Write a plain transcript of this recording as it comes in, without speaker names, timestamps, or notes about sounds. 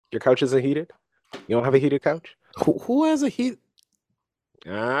Your couch isn't heated? You don't have a heated couch? Who has a heat?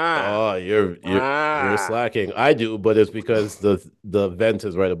 Ah. Oh, you're Ah. slacking. I do, but it's because the vent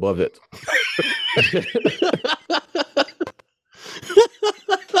is right above it.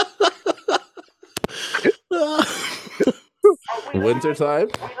 Winter time?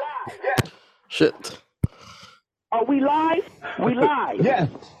 Shit. Are we live? We live. Yes.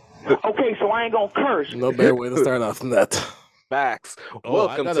 Okay, so I ain't gonna curse. No better way to start off than that. Facts. Oh,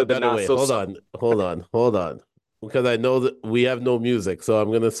 Welcome I got to a the better not way. so. Hold on. Because I know that we have no music, so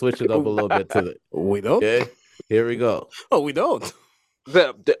I'm gonna switch it up a little bit to the. We don't? Okay, here we go. Oh, we don't.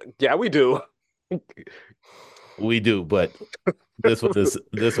 Yeah, we do. We do, but this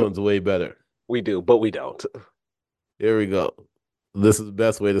one's way better. We do, but we don't. Here we go. This is the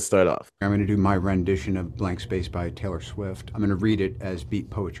best way to start off. I'm going to do my rendition of Blank Space by Taylor Swift. I'm going to read it as beat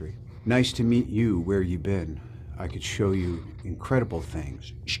poetry. Nice to meet you, where you been? I could show you incredible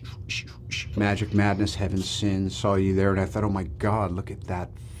things. Magic, madness, heaven, sin. Saw you there and I thought, oh my God, look at that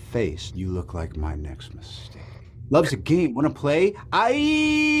face. You look like my next mistake. Love's a game. Want to play?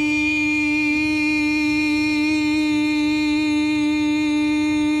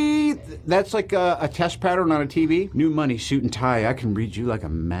 That's like a test pattern on a TV. New money, suit and tie. I can read you like a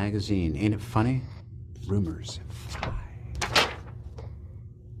magazine. Ain't it funny? Rumors fly.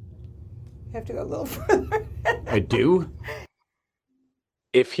 You have to go a little further. I do?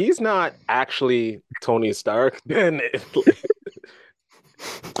 If he's not actually Tony Stark, then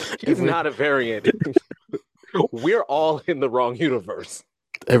he's not a variant. We're all in the wrong universe.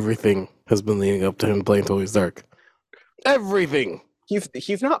 Everything has been leading up to him playing Tony Stark. Everything.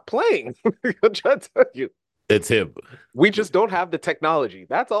 He's not playing. I'm trying to tell you. It's him. We just don't have the technology.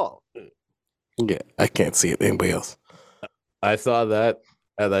 That's all. Yeah, I can't see it. Anybody else? I saw that,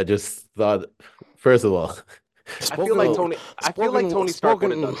 and I just thought, first of all, I feel like Tony Stark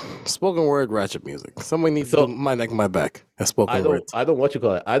would have done. Spoken word ratchet music. Somebody needs to my neck, my back. That's spoken word. I don't what you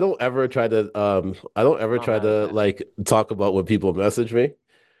call it. I don't ever try to like talk about when people message me,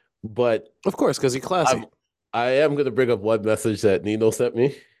 but of course, because he's classy. I am going to bring up one message that Nino sent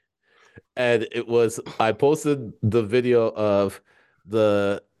me. And it was, I posted the video of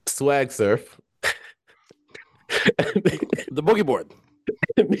the swag surf. The boogie board.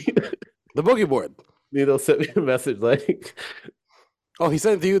 The boogie board. Nino sent me a message like... Oh, he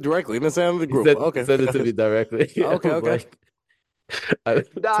sent it to you directly. He didn't send it to the group. Okay. Send it to me directly. Okay.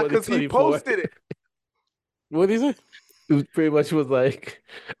 Nah, because he posted it. What did he say? It pretty much was like,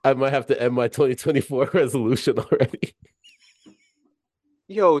 I might have to end my 2024 resolution already.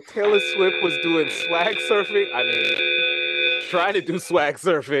 Yo, Taylor Swift was doing swag surfing. I mean, trying to do swag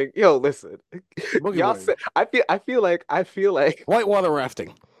surfing. Yo, listen. Y'all say, I feel like whitewater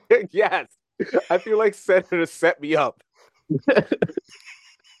rafting. Yes. I feel like Senator set me up.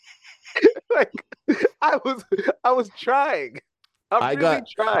 Like I was trying. I'm really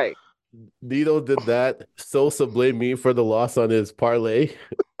trying. Nino did that. Sosa blamed me for the loss on his parlay.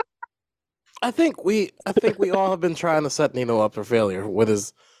 I think we all have been trying to set Nino up for failure with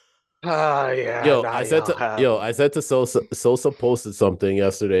his. Yeah. I said to Sosa. Sosa posted something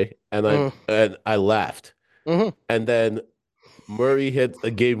yesterday, and I laughed. Mm-hmm. And then Murray hit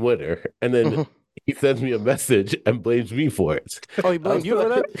a game winner, and then he sends me a message and blames me for it. Oh, he blamed you for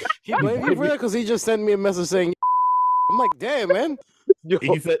that? He blamed you for that because he just sent me a message saying, I'm like, damn, man. Yo.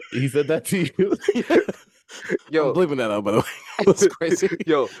 He said that to you. Yo, I'm believing that out, by the way. That's crazy.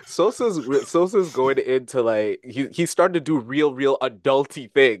 Yo, Sosa's going into like he started to do real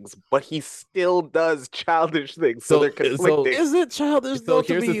adulty things, but he still does childish things. So they're conflicting. Is it childish though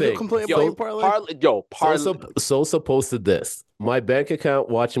to be complaining about your parlay? Sosa posted this. My bank account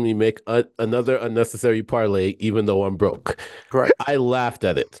watching me make another unnecessary parlay, even though I'm broke. Correct. I laughed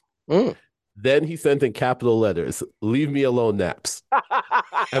at it. Then he sent in capital letters, "Leave me alone, Naps."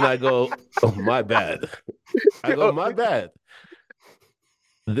 And I go, oh, my bad. My bad.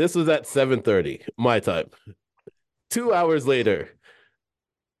 This was at 7:30, my time. 2 hours later,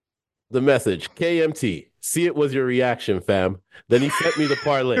 the message, KMT, see it was your reaction, fam. Then he sent me the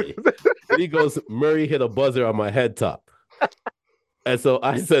parlay. And he goes, Murray hit a buzzer on my head top. And so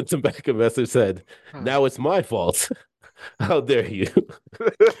I sent him back a message, said, now it's my fault. How dare you?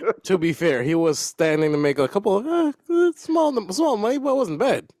 To be fair, he was standing to make a couple of small money, but it wasn't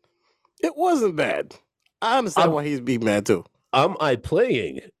bad. It wasn't bad. I understand why he's being mad too. Am I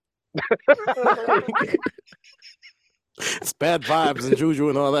playing? It's bad vibes and juju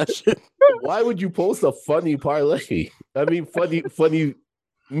and all that shit. Why would you post a funny parlay? I mean, funny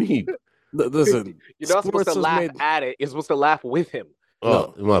meme. Listen, you're not supposed to laugh at it. You're supposed to laugh with him.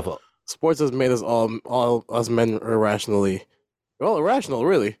 Oh, no. My fault. Sports has made us all us men irrationally Well, irrational,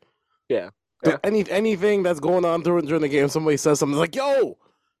 really. Yeah. So anything that's going on during the game, somebody says something like, "Yo,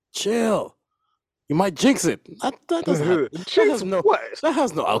 chill. You might jinx it." That doesn't have, that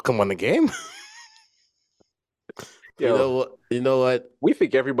has no outcome on the game. Yo, you know what? We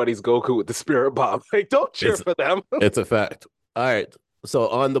think everybody's Goku with the spirit bomb. Like, don't cheer for them. It's a fact. All right. So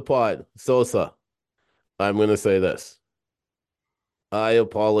on the pod, Sosa, I'm going to say this. I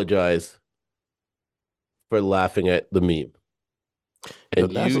apologize for laughing at the meme.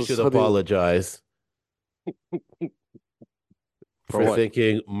 And you should apologize for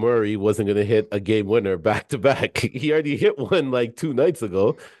thinking Murray wasn't going to hit a game winner back to back. He already hit one like 2 nights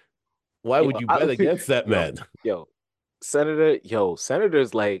ago. Why would you bet against that man?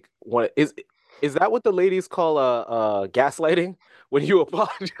 Senator's like, what is that what the ladies call gaslighting? When you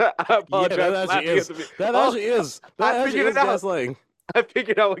apologize, I apologize. Yeah, that actually is. That actually is gaslighting. I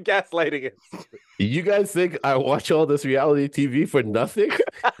figured out what gaslighting is. You guys think I watch all this reality TV for nothing?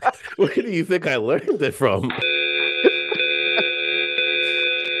 Where do you think I learned it from?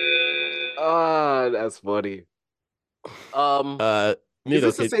 That's funny. Is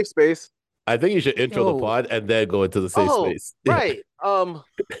this a safe space? I think you should intro the pod and then go into the safe space. Right.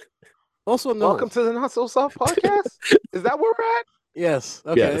 Also, welcome to the Not So Soft podcast. Is that where we're at? Yes.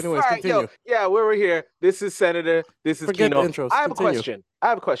 Okay. Yes. Anyways, continue. We're here. This is Senator. This is Kino. Intros. I have a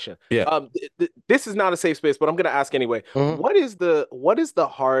question. Yeah. This is not a safe space, but I'm going to ask anyway. Mm-hmm. What is the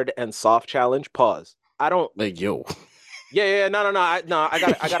hard and soft challenge? Pause. I don't. Like yo. Yeah. No. I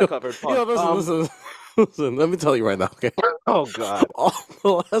got it covered. Pause. Yo, listen. Let me tell you right now. Okay. Oh God.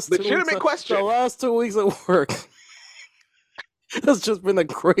 Legitimate question. The last 2 weeks at work has just been a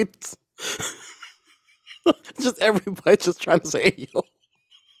great. Just everybody just trying to say, hey, yo.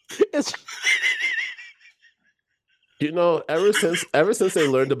 It's... You know, ever since they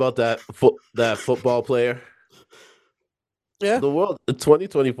learned about that football player, the world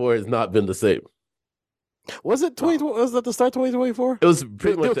 2024 has not been the same. Was it 20? Was that the start 2024? It was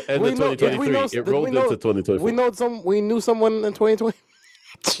pretty much the end of 2023. It rolled into 2024. We knew someone in 2020.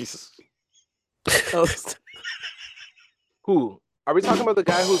 Jesus. Who? Are we talking about the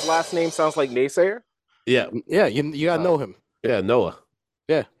guy whose last name sounds like Naysayer? Yeah. Yeah, you gotta know him. Yeah, Noah.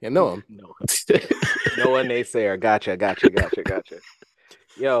 Yeah, you know him. Noah Naysayer. Gotcha.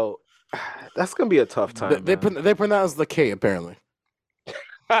 Yo, that's gonna be a tough time. They pronounce the K apparently.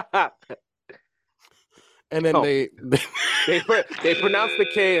 And then they pronounce the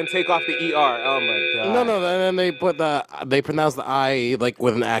K and take off the ER. Oh my God. No, and then they pronounce the I like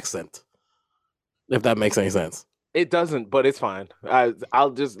with an accent. If that makes any sense. It doesn't, but it's fine. I'm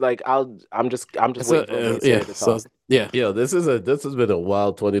just waiting for Yeah, this has been a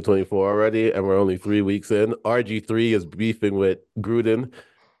wild 2024 already, and we're only 3 weeks in. RG3 is beefing with Gruden,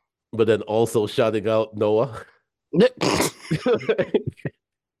 but then also shouting out Noah.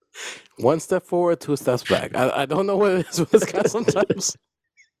 One step forward, 2 steps back. I don't know what it is with this guy sometimes.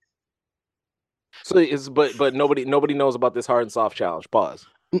 So but nobody knows about this hard and soft challenge. Pause.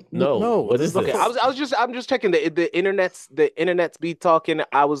 No. What is okay? this? I'm just checking the internet's be talking.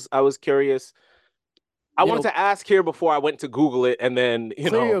 I was curious. I wanted to ask here before I went to Google it, and then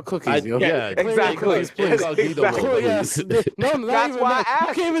clear your cookies. Exactly. Exactly. No, that's why I asked.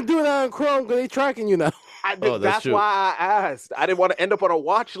 You can't even do that on Chrome because they're tracking you now. That's why I asked. I didn't want to end up on a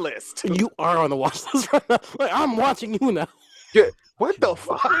watch list. You are on the watch list right now. Like, I'm watching you now. Yeah. What the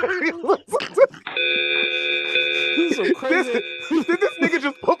fuck? This is so crazy. Did this nigga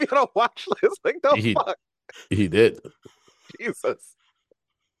just put me on a watch list? Like the fuck? He did. Jesus.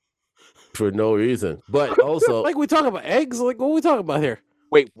 For no reason. But also like we talk about eggs? Like what are we talking about here?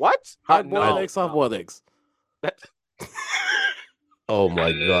 Wait, what? Hard-boiled eggs, soft-boiled eggs. Oh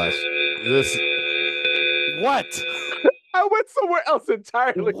my gosh. This What? I went somewhere else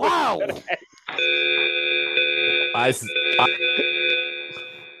entirely. Wow. I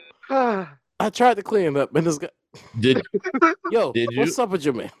tried to clean it up, and this guy. Did what's up with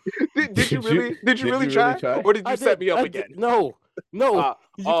you, man? Did you really try? Or did you set me up again? No.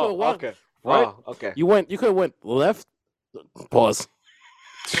 Okay. Right? Oh, okay. You could have went left. Pause.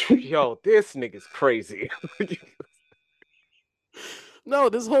 Yo, this nigga's crazy. No,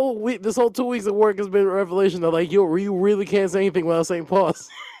 this whole 2 weeks of work has been a revelation that like you really can't say anything without saying pause.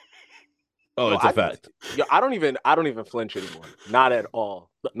 Oh, it's a fact. Yo, I don't even flinch anymore. Not at all.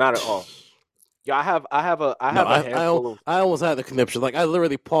 Yeah, I have a handful of. I almost had the conniption. Like I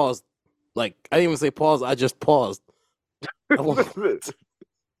literally paused. Like I didn't even say pause. I just paused. And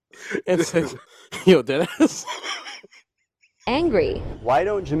said, "Yo, deadass." Angry. Why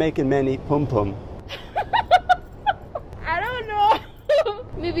don't Jamaican men eat pum pum? I don't know.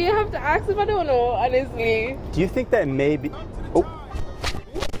 Maybe you have to ask if I don't know. Honestly. Do you think that maybe? Oh.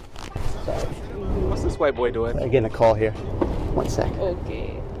 What's this white boy doing? I'm getting a call here. 1 sec.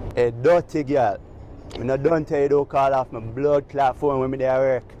 Okay. Hey, dirty girl. I'm not done tell you don't call off my blood clot phone when me there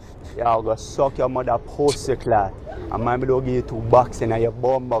work. Yeah, I'll go suck your mother pussy clot. And mind me don't give you 2 bucks in your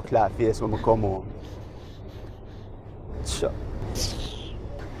bumbo clot face when I come home. Sure.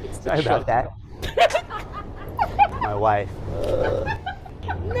 Sorry about that. My wife.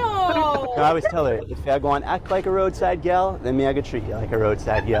 No. I always tell her, if you're going to act like a roadside gal, then me I could treat you like a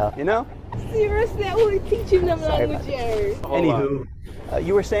roadside gal, you know? Seriously, I only teach him them Sorry language here. Anywho,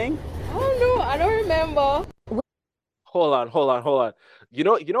 you were saying? I don't know. I don't remember. Hold on. You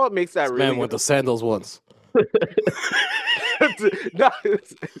know what makes that This really man with the sandals once. No,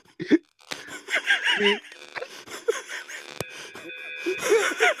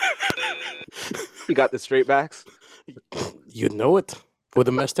 you got the straight backs. You know it with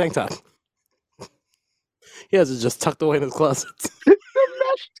a mesh tank top. He has it just tucked away in his closet. The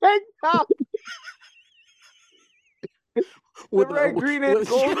mesh tank top. With The red, green, and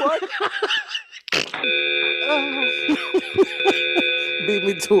gold one. Beat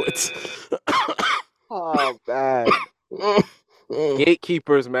me to it. Oh man.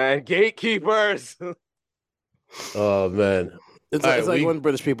 Gatekeepers, man. Gatekeepers. Oh man. It's All like, right, when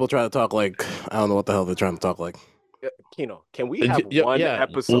British people try to talk like, I don't know what the hell they're trying to talk like. Kino, can we have one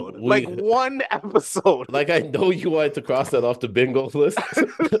episode? we- like one episode. Like I know you wanted to cross that off the bingo list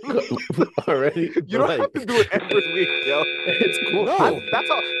already. You don't have to do it every week, yo. It's cool. That's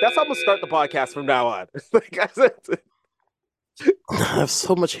how I'm gonna start the podcast from now on. Like I said, I have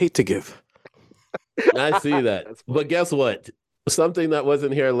so much hate to give. I see that. But guess what? Something that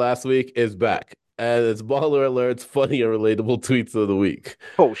wasn't here last week is back. And it's Baller Alert's funny and relatable tweets of the week.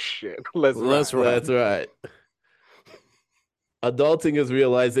 oh shit. Let's ride. That's right. Adulting is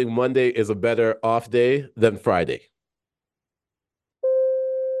realizing Monday is a better off day than Friday.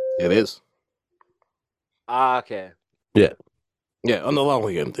 It is. Okay. Yeah, on the long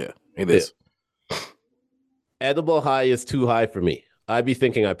weekend, yeah. It is. Edible high is too high for me. I be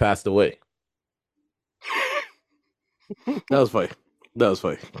thinking I passed away. That was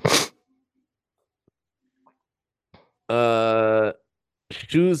funny.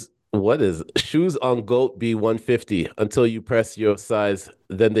 Shoes on GOAT be 150 until you press your size,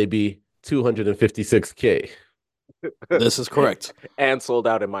 then they be 256K. This is correct. And sold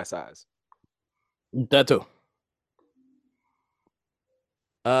out in my size. That too.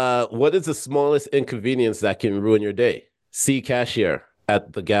 What is the smallest inconvenience that can ruin your day? See cashier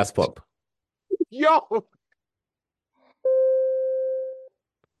at the gas pump. Yo.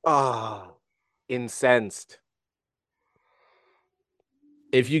 Incensed.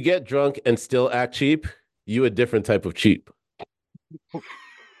 If you get drunk and still act cheap, you a different type of cheap.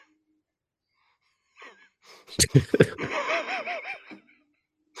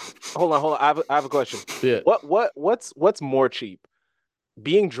 Hold on. I have a question. Yeah. What's more cheap?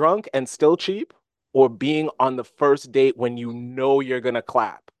 Being drunk and still cheap, or being on the first date when you know you're gonna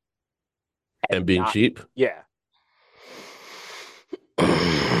clap? And being cheap? Yeah.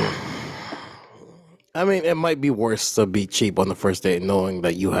 I mean, it might be worse to be cheap on the first date knowing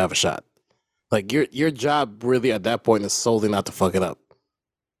that you have a shot. Like your job really at that point is solely not to fuck it up.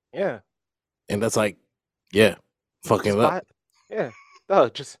 Yeah. And that's like, yeah, fucking it up. Yeah.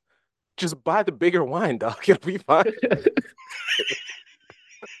 Dog, just buy the bigger wine, dog. It'll be fine.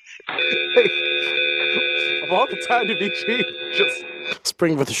 Of all the time to be cheap, just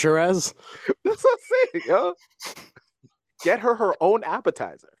spring with the Shiraz. That's what I'm saying, yo. Get her own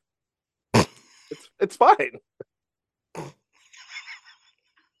appetizer. It's fine. Or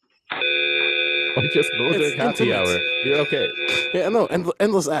just go to happy hour. You're okay. Yeah, no,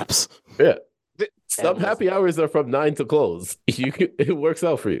 endless apps. Yeah. Some happy hours are from 9 to close. It works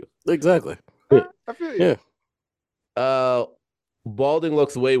out for you. Exactly. I feel you. Yeah. Balding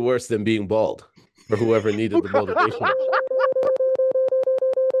looks way worse than being bald for whoever needed the motivation.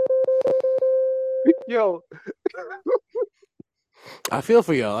 Yo. I feel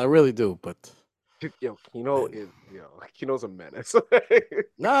for y'all. I really do, but Yo, Kino's a menace.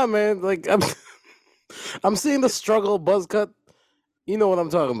 nah, man. Like I'm seeing the struggle buzz cut. You know what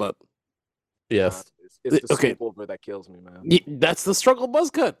I'm talking about. Yes. It's the swoop over that kills me, man. That's the struggle buzz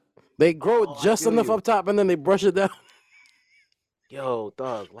cut. They grow it just enough up top and then they brush it down. Yo,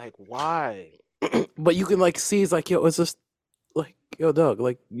 dog, like why? But you can like see it's like, yo, it's just like, yo, dog,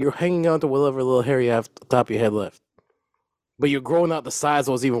 like you're hanging on to whatever little hair you have at the top of your head left. But you're growing out the sides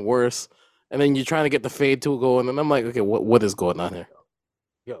was even worse. And then you're trying to get the fade tool going, and I'm like, okay, what is going on here?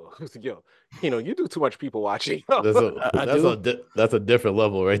 Yo, you do too much people watching. That's a different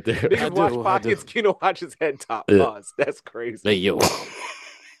level right there. Niggas watch pockets, Kino watches head top. Yeah. That's crazy. Hey, yo.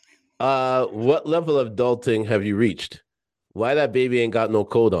 What level of adulting have you reached? Why that baby ain't got no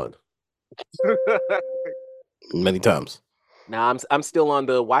coat on? Many times. Nah, I'm still on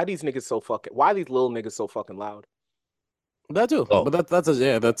the why these little niggas so fucking loud? That too. Oh. But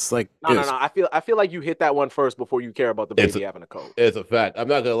that's like No. I feel like you hit that one first before you care about the baby having a coat. It's a fact. I'm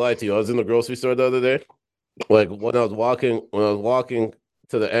not gonna lie to you. I was in the grocery store the other day. Like when I was walking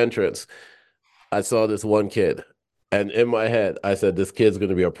to the entrance, I saw this one kid. And in my head, I said, this kid's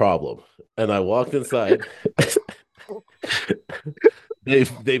gonna be a problem. And I walked inside.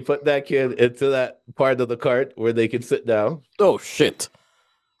 They put that kid into that part of the cart where they can sit down. Oh shit.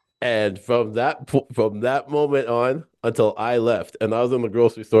 And from that moment on until I left, and I was in the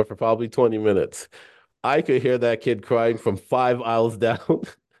grocery store for probably 20 minutes, I could hear that kid crying from 5 aisles down.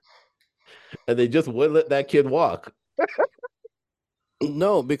 And they just wouldn't let that kid walk.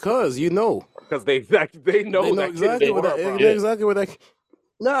 No, because because they know that exactly what exactly what that.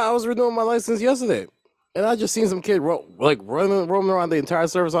 No, I was renewing my license yesterday, and I just seen some kid roaming around the entire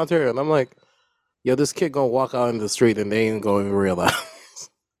Service Ontario, and I'm like, yo, this kid gonna walk out into the street and they ain't gonna even realize.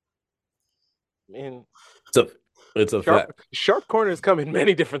 Man, it's a fact. Sharp corners come in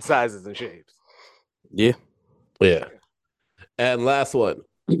many different sizes and shapes. Yeah. And last one,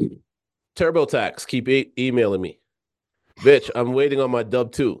 TurboTax. Keep emailing me, bitch. I'm waiting on my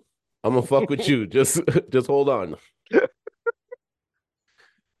dub too. I'm gonna fuck with you. Just hold on.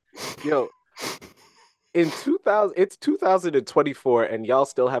 Yo, it's 2024, and y'all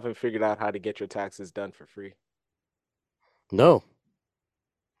still haven't figured out how to get your taxes done for free. No.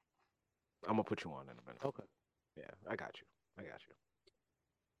 I'm gonna put you on in a minute. Okay. Yeah, I got you.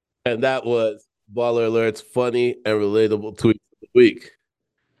 And that was Baller Alert's funny and relatable tweet of the week.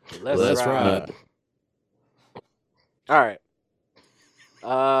 Let's ride. All right.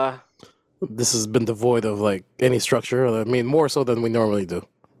 This has been devoid of like any structure. I mean, more so than we normally do.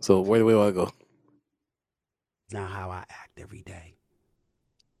 So where do we want to go? Not how I act every day.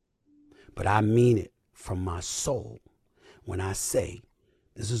 But I mean it from my soul when I say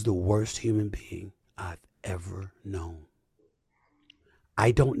this is the worst human being I've ever known.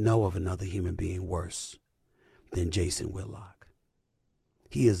 I don't know of another human being worse than Jason Whitlock.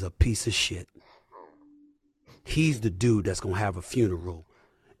 He is a piece of shit. He's the dude that's going to have a funeral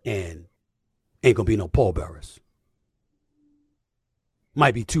and ain't going to be no pallbearers.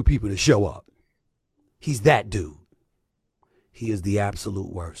 Might be 2 people to show up. He's that dude. He is the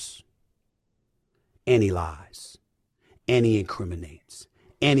absolute worst. And he lies. And he incriminates.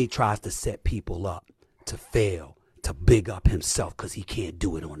 And he tries to set people up to fail, to big up himself because he can't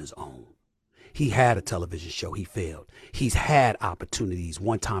do it on his own. He had a television show. He failed. He's had opportunities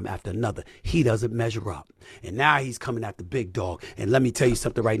one time after another. He doesn't measure up. And now he's coming at the big dog. And let me tell you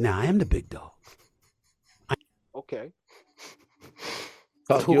something right now. I am the big dog. Okay.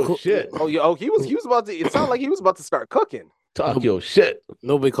 Talk your shit. He was about to. It sounded like he was about to start cooking. Talk your shit.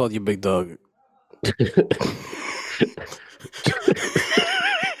 Nobody called you big dog.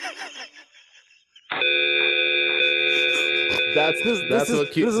 That's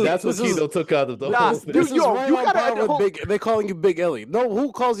what Kino took out of the whole thing. This is right on par with Big. They're calling you Big Ellie. No,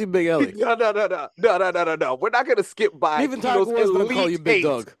 who calls you Big Ellie? No. We're not gonna skip by even Kino's elite call you Big hate.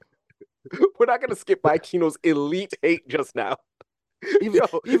 Dog. We're not gonna skip by Kino's elite hate just now. Even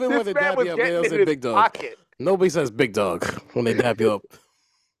when they dab you up, they don't say Big Dog. Pocket. Nobody says Big Dog when they dab you up.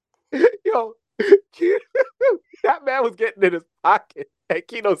 Yo, that man was getting in his pocket, and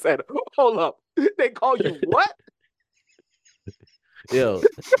Kino said, "Hold up, they call you what?" Yo,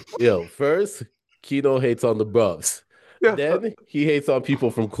 first, Kino hates on the Bruvs. Then he hates on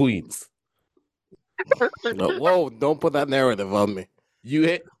people from Queens. No, whoa, don't put that narrative on me.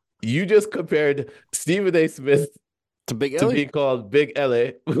 You just compared Stephen A. Smith to Big to Ellie? be called Big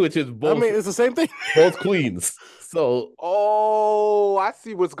Ellie, which is both. I mean, it's the same thing. Both Queens. So, I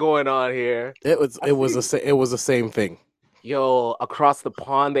see what's going on here. It was the same thing. Yo, across the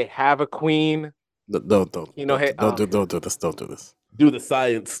pond, they have a queen. Don't do this. Don't do this. Do the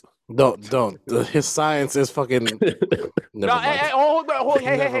science. Don't. His science is fucking. Hey,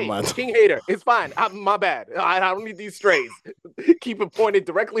 King Hater, it's fine. My bad. I don't need these strays. Keep it pointed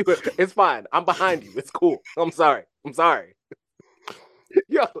directly. It's fine. I'm behind you. It's cool. I'm sorry.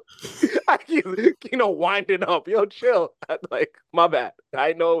 Yo, I keep winding up. Yo, chill. Like, my bad.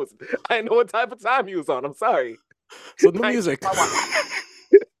 I know what type of time you was on. I'm sorry. So new music.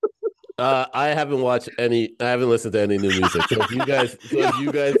 I haven't listened to any new music. So if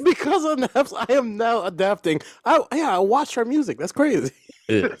you guys because of Naps, I am now adapting. I watch her music. That's crazy.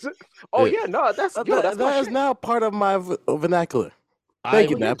 That's that is now part of my vernacular. Thank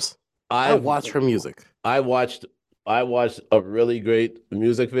you, Naps. I watch her music. I watched I watched a really great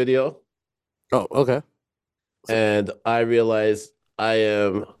music video. Oh, okay. And I realized I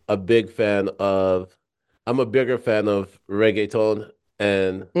am a big fan of. I'm a bigger fan of reggaeton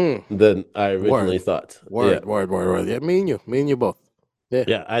than I originally thought. Word. Yeah, me and you both. Yeah.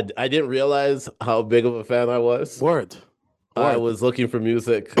 Yeah, I didn't realize how big of a fan I was. Word. I was looking for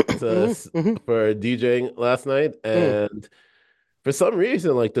music for DJing last night, and for some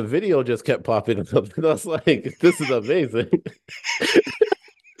reason, like the video just kept popping up, and I was like, "This is amazing."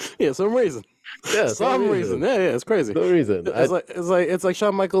 Yeah, some reason. Yeah, some reason. Yeah, it's crazy. No reason. It's like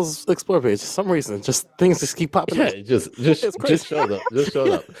Shawn Michaels' Explore page. For some reason, just things just keep popping up. Yeah, just showed up. Just showed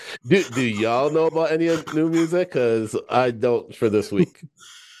up. Do y'all know about any new music? Because I don't for this week.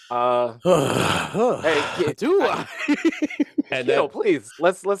 Hey, do I? And Kino, please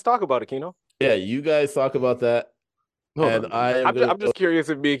let's talk about it, Kino. Yeah, you guys talk about that. I'm just curious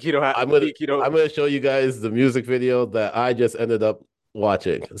if me and Kino I'm gonna show you guys the music video that I just ended up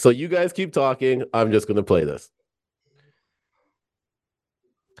watching. So you guys keep talking. I'm just gonna play this.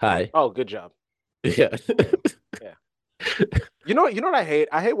 Hi. Oh, good job. Yeah. Yeah. You know what I hate?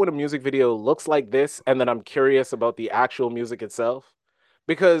 I hate when a music video looks like this and then I'm curious about the actual music itself.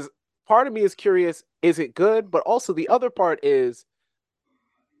 Because part of me is curious, is it good? But also the other part is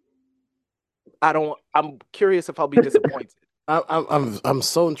I'm curious if I'll be disappointed. I'm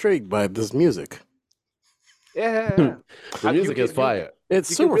so intrigued by this music. Yeah. The music is fire. It's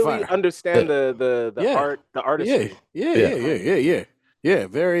you super can really fire. Understand the art, the artistry. Yeah.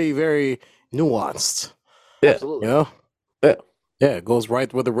 Very, very nuanced. Yeah. Absolutely. You know? Yeah. It goes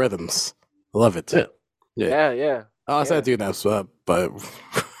right with the rhythms. Love it. Yeah. Oh, I sent it to you now, but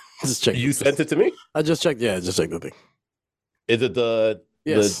just check. You sent it to me? I just checked. Yeah, just checked the thing. Is it the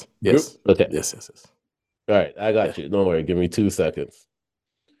Yes. group? Yes. Okay. Yes. All right, I got you. Don't worry. Give me 2 seconds.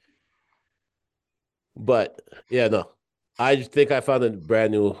 But yeah, no. I think I found a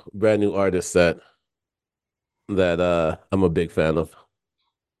brand new artist that I'm a big fan of.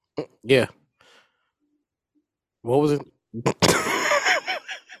 Yeah. What was it?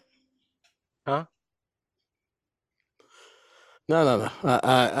 Huh? No.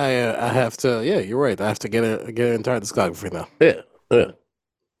 I have to. Yeah, you're right. I have to get an entire discography now. Yeah.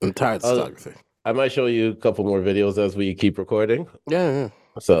 Entire discography. I might show you a couple more videos as we keep recording. Yeah.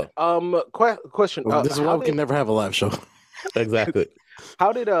 So, question. This is why we can never have a live show. Exactly.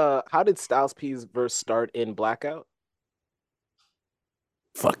 How did Styles P's verse start in Blackout?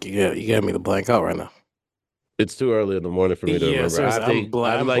 Fuck you got me to blank out right now. It's too early in the morning for me to remember. I'm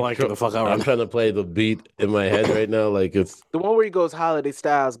blanking the fuck out right I'm now. trying to play the beat in my head right now. Like it's the one where he goes Holiday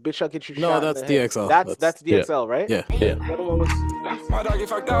Styles, bitch, I'll get you. No, shot that's in the head." DXL. That's DXL, right? Yeah. The other one was. My dog get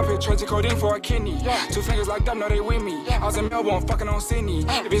fucked up, it tried to codeine for a kidney. 2 fingers locked up, no they with me. I was in Melbourne, fucking on Sydney.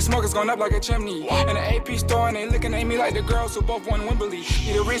 If his smoke is going up like a chimney. In the AP store and they looking at me like the girls who both won Wembley.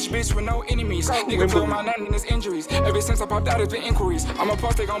 He the rich bitch with no enemies. Nigga feel my name in his injuries. Ever since I popped out, it's been inquiries. I'm a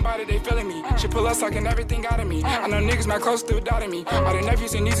post, they gon' buy it, they feeling me. She pull us sucking everything out of me. I know niggas my close to doubting me. All the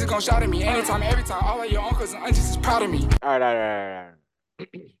nephews and nieces gon' shout at me. Anytime, every time, all of your uncles and aunties is proud of me. All right.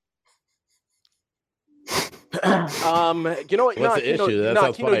 You know what? What's the issue? That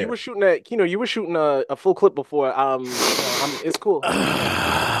sounds Kino, you were shooting a full clip before. It's cool.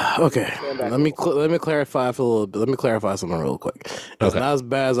 Okay, let me clarify for a little bit. Let me clarify something real quick. It's not as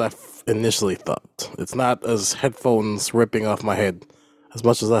bad as I initially thought. It's not as headphones ripping off my head as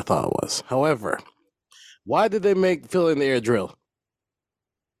much as I thought it was. However, why did they make fill in the air drill?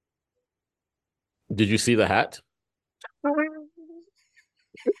 Did you see the hat?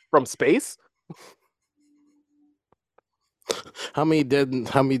 From space? How many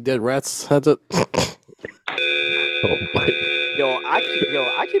dead rats has it? Oh my.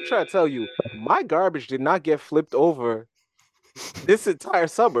 I keep trying to tell you, my garbage did not get flipped over this entire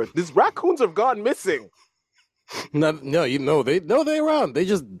summer. These raccoons have gone missing. No, they're around. They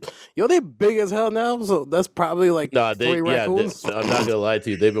just, they big as hell now. So that's probably like 3 raccoons. I'm not gonna lie to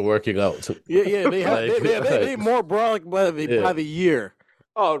you. They've been working out. Yeah, they have. They more brolic by the year.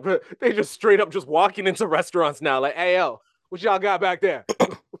 Oh, they just straight up just walking into restaurants now. Like, hey, yo, what y'all got back there?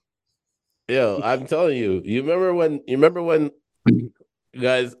 Yo, I'm telling you. You remember when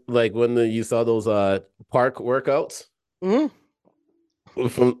guys, like when you saw those park workouts? Mm-hmm.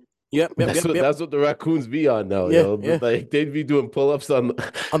 That's what the raccoons be on now. Yeah. Like they'd be doing pull-ups on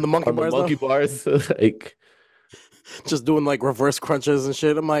the monkey bars. Like just doing like reverse crunches and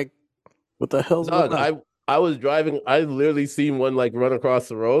shit. I'm like, what the hell's going on? I was driving. I literally seen one like run across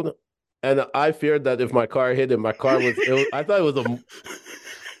the road, and I feared that if my car hit him, my car was. I thought it was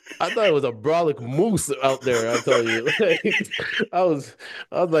I thought it was a brolic moose out there. I tell you, I was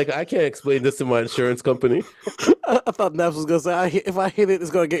like, I can't explain this to my insurance company. I thought Naps was gonna say, if I hit it,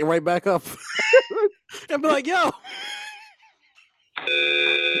 it's gonna get right back up. And be like, yo.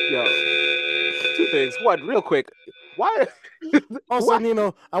 Two things. One, real quick. Why? Also,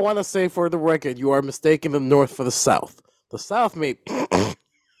 Nino, I want to say for the record, you are mistaking the North for the South. The South made.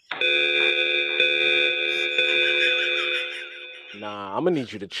 Nah, I'm gonna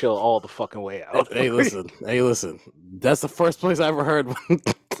need you to chill all the fucking way out. Hey, listen. That's the first place I ever heard one.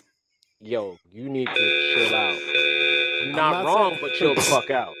 Yo, you need to chill out. You're not wrong, but chill the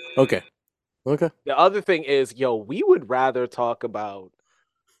fuck out. Okay. The other thing is, yo, we would rather talk about.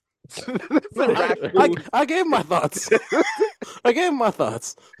 I gave my thoughts.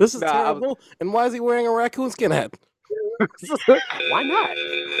 This is terrible. And why is he wearing a raccoon skin hat? Why not?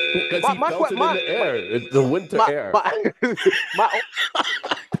 Because he felt it in the air. It's the winter air.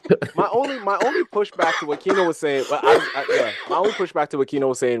 My only pushback to what Kino was saying. My only pushback to what Kino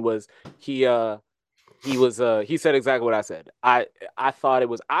was saying was he said exactly what I said. I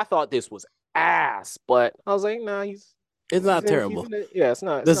thought this was ass, but I was like, nah, it's not terrible. It's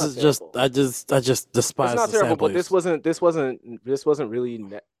not. This is just I just despise. It's not terrible, but this wasn't really.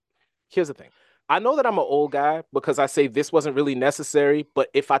 Here's the thing. I know that I'm an old guy because I say this wasn't really necessary, but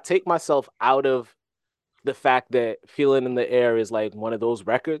if I take myself out of the fact that Feeling in the Air is like one of those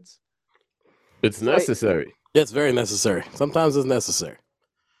records, it's necessary. It's very necessary. Sometimes it's necessary.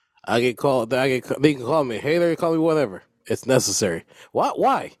 They can call me hater, call me whatever. It's necessary.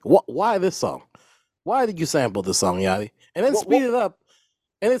 Why? Why this song? Why did you sample this song, Yachty? And then speed it up,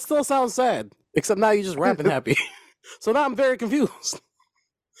 and it still sounds sad. Except now you're just rapping happy. So now I'm very confused.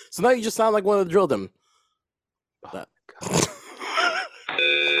 So now you just sound like one of the drill them.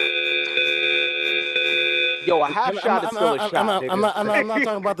 Yo, a half shot is still a shot. I'm not talking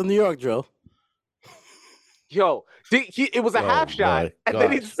about the New York drill. Yo, it was a half shot, and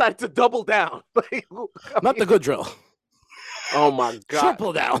then he decided to double down. Not the good drill. Oh my god!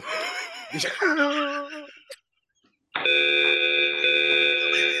 Triple down.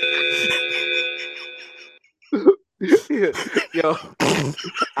 Yo,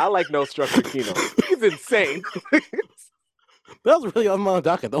 I like No Structure Kino. He's insane. That was really on my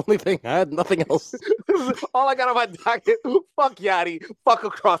docket. The only thing I had, nothing else. All I got on my docket. Fuck Yachty. Fuck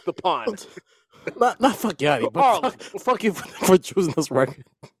Across the Pond. Not fuck Yachty, but fuck you for choosing this record.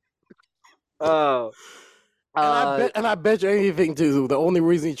 And I bet you anything too. The only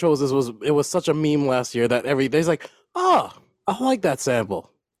reason he chose this was it was such a meme last year that every day's like, I like that sample.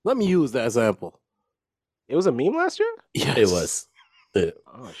 Let me use that sample. It was a meme last year? Yes. It was. Yeah.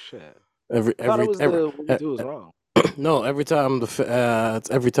 Oh shit. What we do was wrong. No, every time it's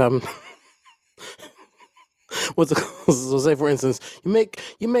every time. So say for instance,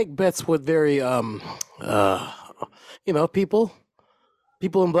 you make bets with very people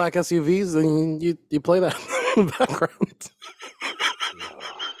in black SUVs, and you play that in the background.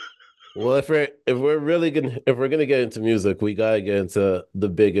 Well, if we're gonna get into music, we gotta get into the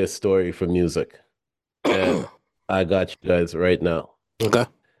biggest story for music, and I got you guys right now. Okay.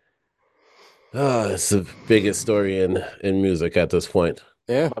 It's the biggest story in music at this point.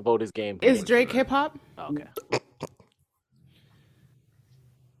 Yeah. My vote is game. Is Drake hip hop? Oh, okay.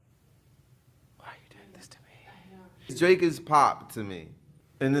 Why are you doing this to me? Drake is pop to me,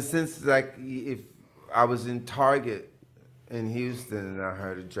 in the sense like if I was in Target in Houston and I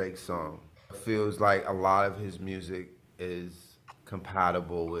heard a Drake song, it feels like a lot of his music is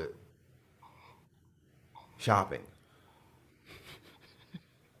compatible with shopping.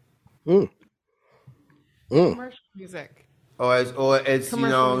 Commercial music. Or it's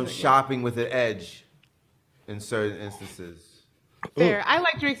Commercial music, shopping with an edge in certain instances. Fair. I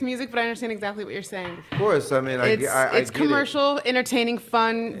like Drake's music, but I understand exactly what you're saying. Of course, I mean, it's commercial, entertaining,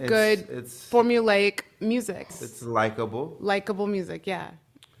 fun, good, formulaic music. It's likable. Likable music, yeah.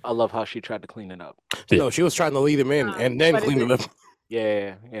 I love how she tried to clean it up. No, she was trying to lead him in and then clean it up.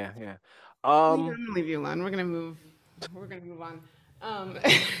 Yeah. I'm gonna leave you alone. We're gonna move on.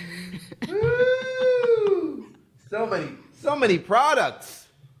 So many products.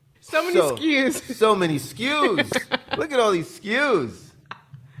 So many SKUs. So many SKUs. Look at all these SKUs.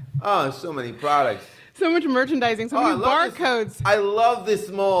 Oh, so many products. So much merchandising. So many barcodes. I love this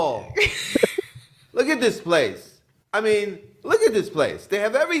mall. Look at this place. I mean, look at this place. They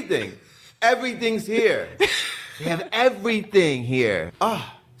have everything. Everything's here. They have everything here.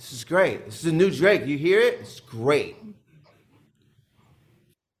 Oh, this is great. This is a new Drake. You hear it? It's great.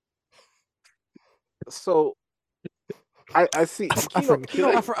 So I see. I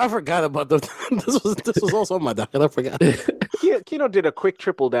forgot about the. This was also on my docket. I forgot. Kino did a quick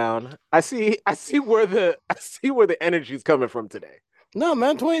triple down. I see where the energy's coming from today. No,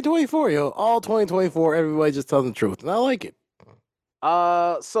 man, 2024, yo, all 2024. Everybody just telling the truth, and I like it.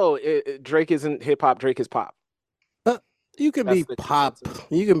 So Drake isn't hip hop. Drake is pop. You can be pop.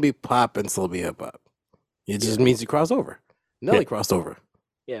 You can be pop and still be hip hop. It just means you cross over. Nelly crossed over.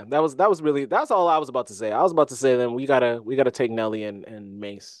 Yeah, that's all I was about to say. I was about to say then we gotta take Nelly and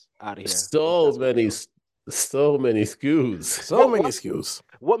Mace out of here. So many SKUs. So many SKUs.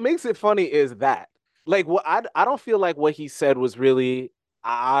 What makes it funny is that like what I don't feel like what he said was really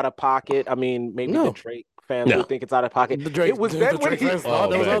out of pocket. I mean, maybe the Drake fans would think it's out of pocket. It was then when he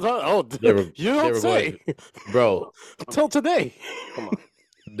you don't say, bro. Till today. Come on.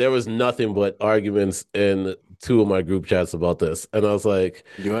 There was nothing but arguments in two of my group chats about this, and I was like,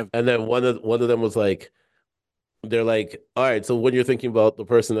 and then one of them was like, they're like, all right, so when you're thinking about the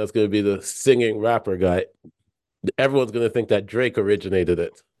person that's going to be the singing rapper guy, everyone's going to think that Drake originated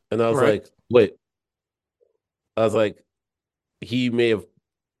it, and I was like, wait, I was like, he may have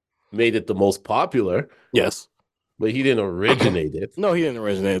made it the most popular, yes, but he didn't originate it. No, he didn't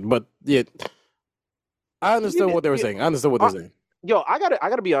originate it, but yeah, I understood what they were saying. I understood what they're saying. Yo, I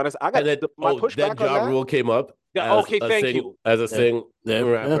gotta be honest. I got my pushback then on Ja that. Rule came up. Yeah, okay, thank you. As a sing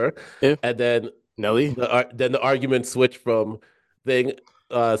rapper, and then Nelly. Then the argument switched from the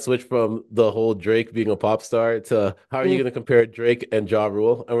whole Drake being a pop star to how are you going to compare Drake and Ja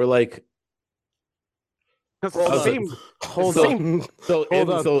Rule? And we're like, hold on. So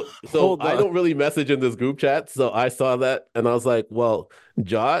I don't really message in this group chat, so I saw that and I was like, well,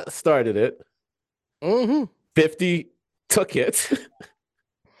 Ja started it. 50 took it,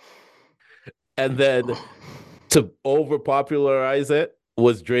 and then to over popularize it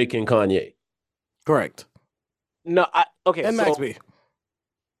was Drake and Kanye. Correct. No, and Max B.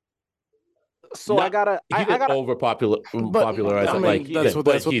 So I gotta over popularize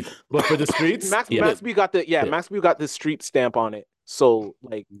it. But for the streets, Max B got the street stamp on it. So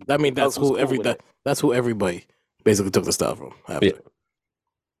like, I mean, that's who everybody basically took the style from.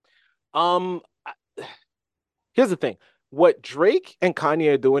 Here's the thing. What Drake and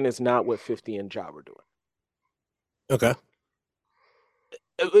Kanye are doing is not what 50 and Ja were doing. Okay.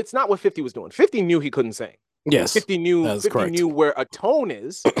 It's not what 50 was doing. 50 knew he couldn't sing. Yes. 50 knew where a tone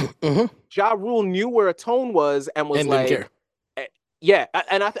is. Ja Rule knew where a tone was and was like, didn't care. Yeah.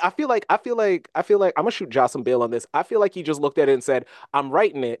 And I feel like I'm gonna shoot Ja some bail on this. I feel like he just looked at it and said, I'm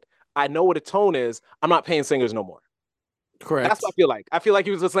writing it. I know what a tone is. I'm not paying singers no more. Correct. That's what I feel like. I feel like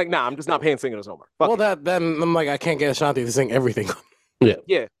he was just like, nah, I'm just not paying singers no more. Fuck then I'm like, I can't get Ashanti to sing everything.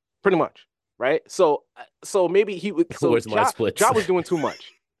 Yeah, pretty much. Right? So maybe he would. So where's my splits? Ja was doing too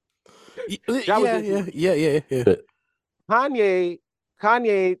much. Yeah. Kanye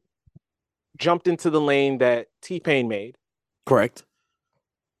jumped into the lane that T-Pain made. Correct.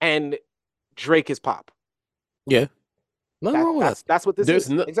 And Drake is pop. Yeah. Nothing wrong with that. That's what this is.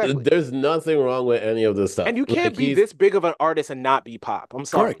 Exactly. There's nothing wrong with any of this stuff. And you can't be this big of an artist and not be pop. I'm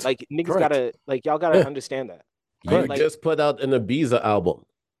sorry. Correct. Like niggas gotta y'all gotta understand that. You just put out an Ibiza album.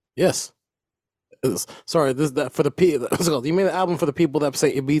 Yes. Sorry, this is that for the people. You made an album for the people that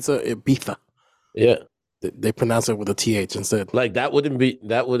say Ibiza. Yeah. They pronounce it with a TH instead. Like that wouldn't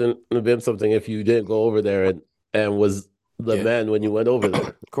have been something if you didn't go over there and was the man when you went over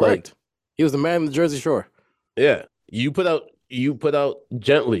there. Correct. Like, he was the man in the Jersey Shore. Yeah. You put out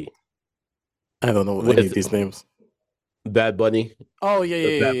Gently. I don't know what any of these names. Bad Bunny. Oh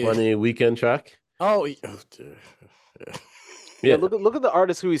yeah. Bad Bunny weekend track. Oh yeah. Look at the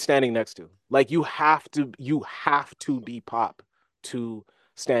artist who he's standing next to. Like you have to be pop to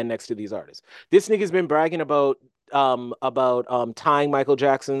stand next to these artists. This nigga's been bragging about tying Michael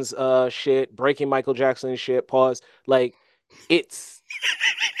Jackson's shit, breaking Michael Jackson's shit. Pause. Like it's.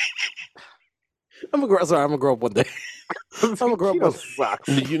 I'm gonna grow up one day. I'm gonna grow up one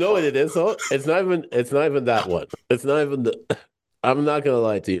day. You know what it is, though? It's not even that one. It's not even I'm not gonna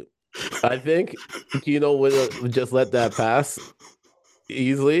lie to you. I think Kino would just let that pass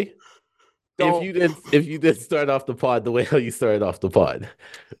easily. If you did start off the pod the way how you started off the pod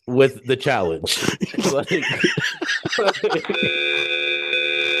with the challenge.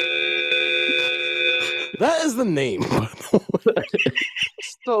 That is the name.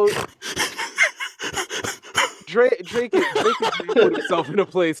 So Drake put himself in a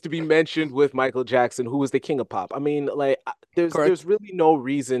place to be mentioned with Michael Jackson, who was the king of pop. I mean, like, there's really no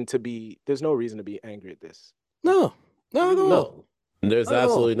reason to be angry at this. No. There's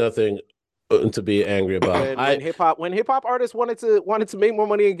absolutely nothing to be angry about. When hip hop artists wanted to make more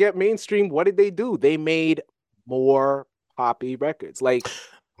money and get mainstream, what did they do? They made more poppy records. Like,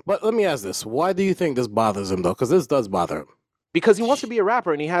 but let me ask this: why do you think this bothers him though? Because this does bother him. Because he wants to be a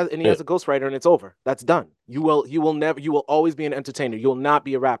rapper and he has a ghostwriter and it's over. That's done. You will always be an entertainer. You'll not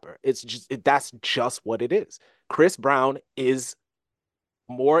be a rapper. That's just what it is. Chris Brown is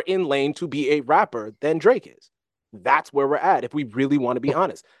more in lane to be a rapper than Drake is. That's where we're at if we really want to be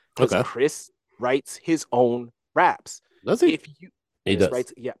honest. Because Chris writes his own raps. Does he? He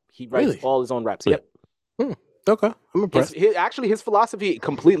does. He writes all his own raps. Yep. Okay, I'm impressed. His philosophy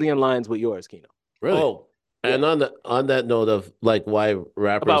completely aligns with yours, Kino. Really? Oh, and on that note of like why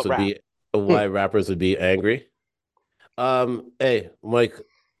rappers would be angry. Hey, Mike,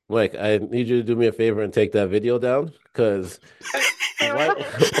 I need you to do me a favor and take that video down because why?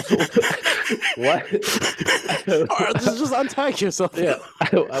 Just untie yourself. Yeah,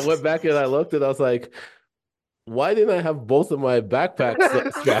 I went back and I looked and I was like, why didn't I have both of my backpacks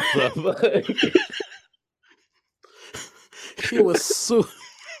strapped up? He was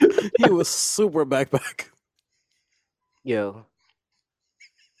super backpack. Yo,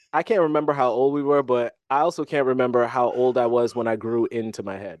 I can't remember how old we were, but I also can't remember how old I was when I grew into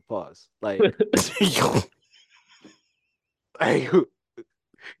my head. Pause. Like,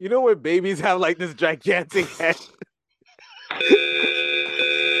 you know when babies have like this gigantic head?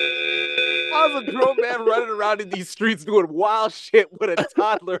 I was a grown man running around in these streets doing wild shit with a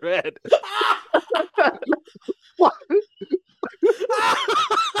toddler head. What?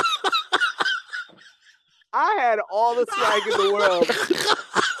 I had all the swag in the world.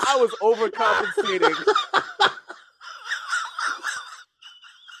 I was overcompensating.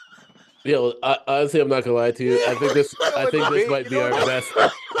 Yo, honestly, I'm not gonna lie to you. I think this might be our best.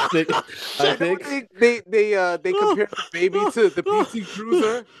 I think they compared the baby to the PC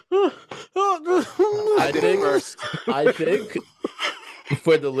Cruiser. I think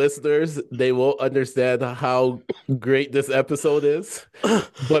for the listeners, they won't understand how great this episode is.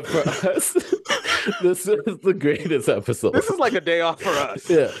 But for us, this is the greatest episode. This is like a day off for us.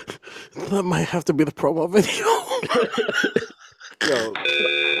 Yeah. That might have to be the promo video. Yo.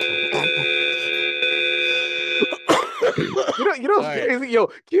 You know, crazy. Yo,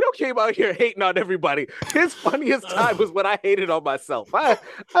 Kino came out here hating on everybody. His funniest time was when I hated on myself. I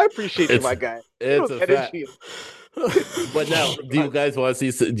appreciate you, my guy. It's a fact. But now, do you guys want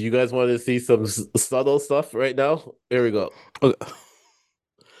to see some subtle stuff right now? Here we go. Okay.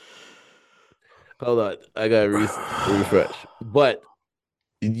 Hold on, I gotta refresh. But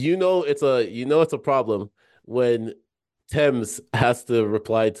it's a problem when Thames has to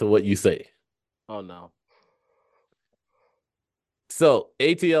reply to what you say. Oh no. So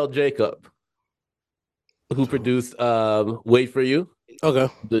ATL Jacob, who produced "Wait for You," okay,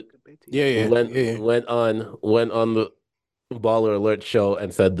 went on the Baller Alert show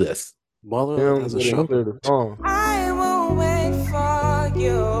and said this. Baller Alert has a show. I won't wait for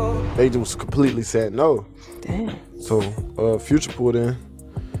you. They just completely said no. Damn. So Future pulled in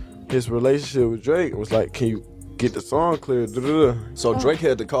his relationship with Drake and was like, "Can you get the song cleared?" So Drake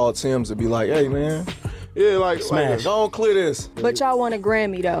had to call Tim's and be like, "Hey man, yeah, like don't clear this." But y'all won a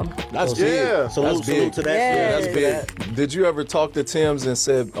Grammy though. That's big. Yeah. Salute to that. Yes. Yeah, that's big. Did you ever talk to Tim's and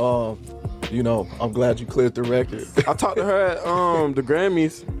said, I'm glad you cleared the record? I talked to her at the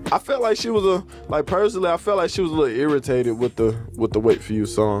Grammys. I felt like she was personally, I felt like she was a little irritated with the "Wait for You"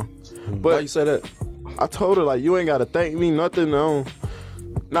 song. But why you say that? I told her like, you ain't gotta thank me, nothing. No,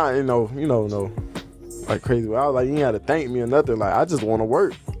 like crazy. I was like, you ain't gotta thank me or nothing. Like, I just want to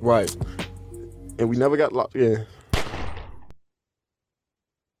work. Right. And we never got locked. Yeah.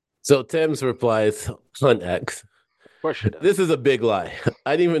 So Thames replies on X, of course she does. "This is a big lie.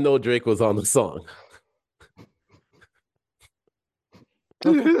 I didn't even know Drake was on the song."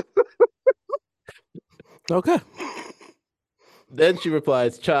 Okay. Then she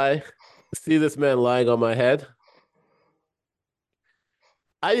replies, "Chai, see this man lying on my head?"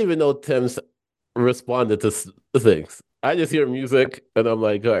 I didn't even know Thames responded to things. I just hear music and I'm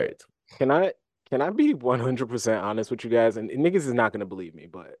like, all right. Can I be 100% honest with you guys? And niggas is not gonna believe me,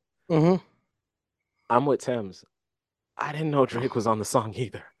 but I'm with Thames. I didn't know Drake was on the song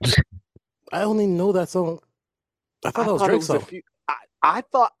either. I only know that song. I thought that was Drake's song. I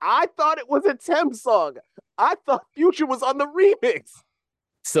thought it was a Thames song. I thought Future was on the remix.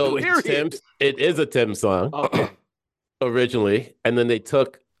 So it is a Thames song originally, and then they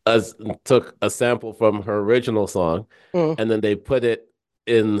took a sample from her original song, and then they put it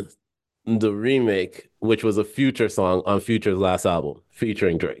in the remake, which was a Future song on Future's last album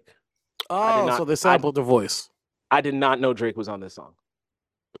featuring Drake. Oh, so they sampled the voice. I did not know Drake was on this song.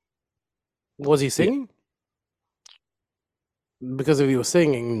 Was he singing? Because if he was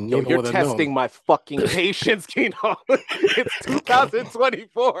singing, Yo, Nino you're would have known. testing my fucking patience, Kino. It's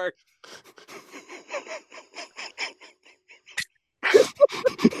 2024.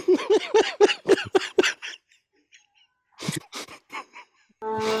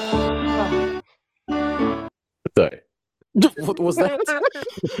 Sorry. What was that?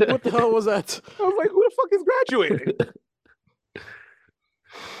 What the hell was that? I was like, who the fuck is graduating?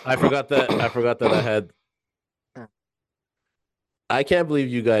 I forgot that I had. I can't believe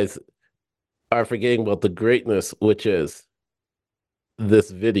you guys are forgetting about the greatness, which is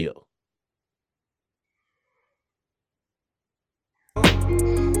this video.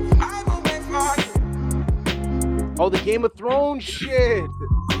 Oh, the Game of Thrones shit.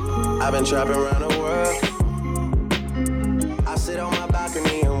 I've been trapping around the world. I sit on my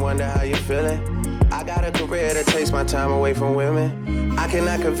balcony and wonder how you're feeling. I got a career that takes my time away from women. I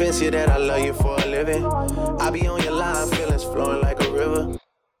cannot convince you that I love you for a living. I be on your line, feelings flowing like a river.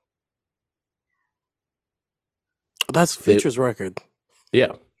 That's Future's record.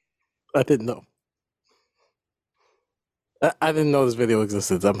 Yeah. I didn't know. I didn't know this video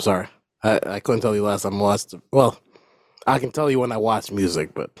existed. I'm sorry. I couldn't tell you last time I watched it. Well, I can tell you when I watch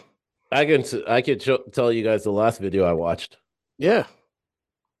music, but I can tell you guys the last video I watched. Yeah.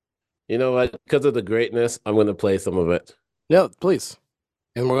 You know what? Because of the greatness, I'm going to play some of it. Yeah, please.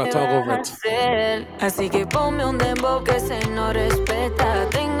 And we're going to talk over it. Así que ponme un dembow que se no respeta.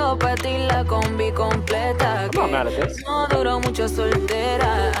 Tengo pa' ti la combi completa. I'm not mad at this. No duró mucho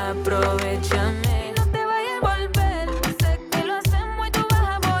soltera. Aprovechame. No te vayas a volver. Sé que lo hacemos y tú vas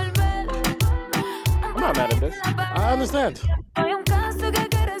a volver. I'm not mad at this. I understand.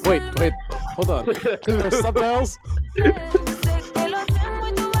 Wait, hold on. There's something else?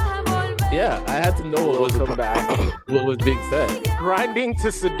 Yeah, I had to know what was what was being said. Grinding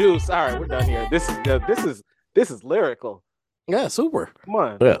to seduce. All right, we're done here. This is lyrical. Yeah, super. Come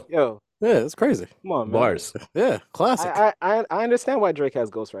on. Yeah. Yo. Yeah, it's crazy. Come on, man. Bars. Yeah, classic. I understand why Drake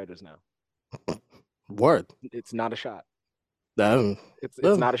has ghostwriters now. Word. It's not a shot. It's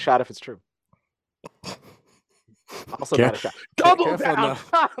not a shot if it's true. Also not a shot. Double down.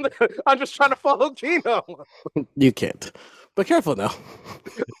 I'm just trying to follow Kino. You can't. But careful now.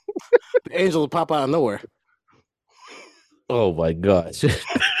 The angel will pop out of nowhere. Oh my gosh. Pow!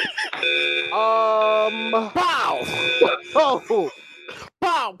 Oh!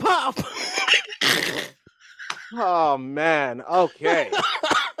 Pow! Pow! Oh man. Okay.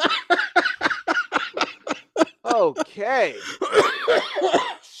 Okay.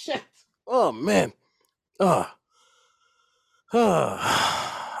 Shit. Oh man. I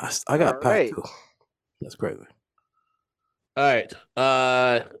got packed too. That's crazy. All right.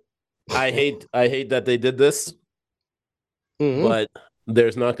 I hate that they did this, but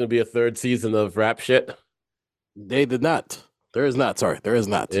there's not going to be a third season of Rap Shit. They did not. There is not. Sorry, there is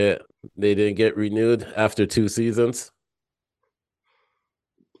not. Yeah, they didn't get renewed after 2 seasons.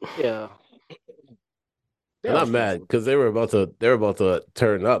 Yeah. And I'm mad because they were about to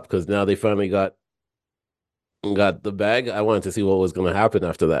turn up because now they finally got the bag. I wanted to see what was going to happen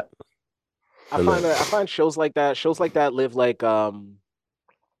after that. I find shows like that live like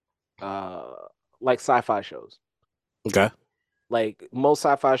sci-fi shows. Okay. Like most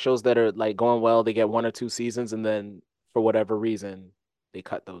sci-fi shows that are like going well, they get 1 or 2 seasons, and then for whatever reason, they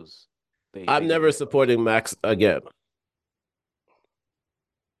cut those. I'm never supporting Max again.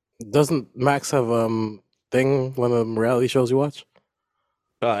 Doesn't Max have thing one of the reality shows you watch?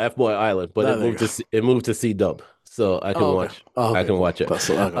 F-Boy Island, but it moved to C-Dub, so I can watch. Oh, okay. I can watch it.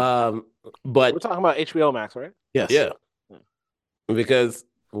 But we're talking about HBO Max, right? Yes. Yeah. Because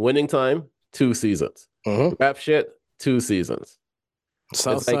Winning Time, 2 seasons. Rap Shit, 2 seasons.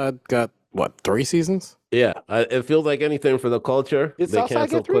 Southside got what, 3 seasons? Yeah, it feels like anything for the culture. Did they Southside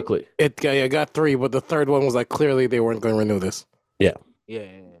canceled get 3? quickly. It got 3, but the third one was like clearly they weren't going to renew this. Yeah. Yeah.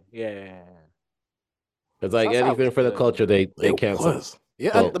 It's like Southside anything for the culture, they canceled.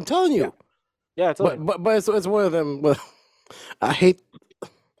 Yeah, So- I'm telling you. Yeah, but it's one of them. But I hate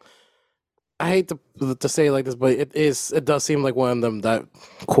to say it like this, but it does seem like one of them that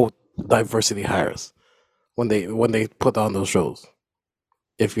quote diversity hires when they put on those shows,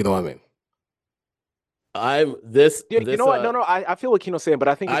 if you know what I mean. You know what? No. I feel what Kino's saying, but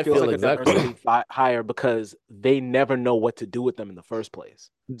I think it feels feel like exactly. a diversity hire because they never know what to do with them in the first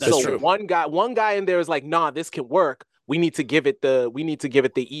place. That's true. One guy in there is like, nah, this can work. We need to give it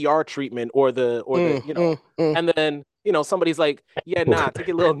the ER treatment or the and then somebody's like, yeah, nah, take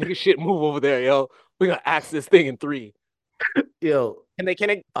your little nigga shit, move over there, yo. We're gonna axe this thing in 3. Yo, can they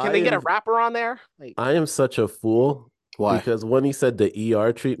get a rapper on there? Like, I am such a fool. Why? Because when he said the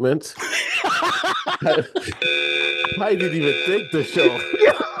ER treatment, I didn't even think the show.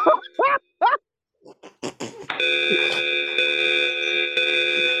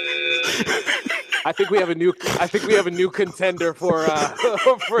 I think we have a new contender for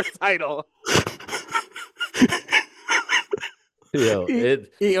for a title. Yo,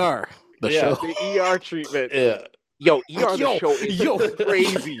 ER the show. The ER treatment. Yeah. Yo, ER the show is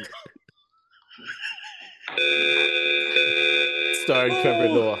crazy. Starring Trevor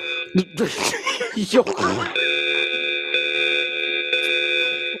Noah. Yo.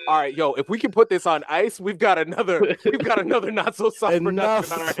 All right, yo, if we can put this on ice, we've got another not so soft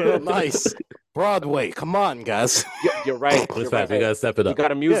production on our hands. Nice. Broadway. Come on, guys. You're right. We gotta step it up. We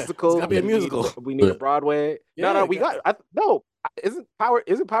got a musical. It's gotta be a musical. We need a Broadway. Yeah, Isn't Power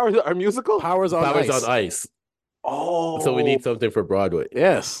our musical? Power's on ice. Oh. So we need something for Broadway.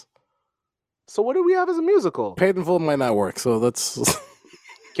 Yes. So what do we have as a musical? Paid in Full might not work, so let's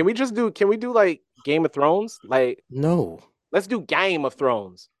Can we do like Game of Thrones? Like No. Let's do Game of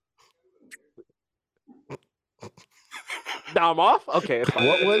Thrones. Now I'm off? Okay, it's fine.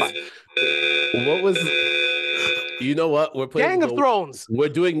 What was you know what? We're playing Gang of Thrones. We're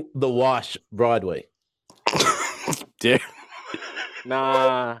doing the Wash Broadway. Yeah.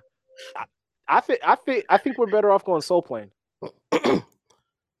 Nah. I think we're better off going Soul Plane. Baby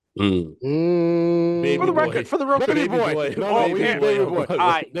For the record, Baby Baby Boy. No, Oh, we man. need Baby Boy. All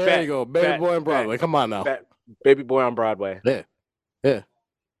right, There you go. Baby Boy on Broadway. Come on now. Baby Boy on Broadway. Yeah. Yeah.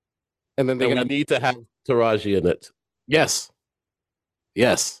 And then we need to have Taraji in it. Yes.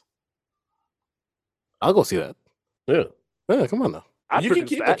 Yes. I'll go see that. Yeah. Yeah, come on now. You can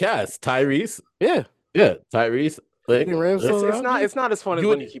keep the cast. Tyrese. Yeah. Yeah. Tyrese. Like, It's not as fun as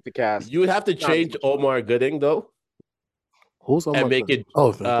when you keep the cast. You would have to change Omar Gooding though. Who's Omar and make Gooding?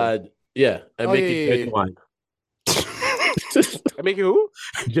 it and make it genuine. And make it who?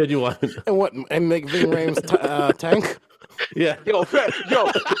 Genuine. And what? And make Ving Rhames tank? Yeah. Yo,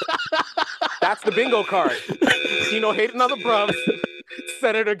 that's the bingo card. Tino hating on the Brums.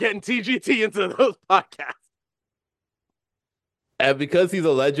 Senator getting TGT into those podcasts. And because he's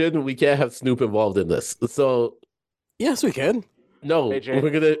a legend, we can't have Snoop involved in this. So yes, we can. No,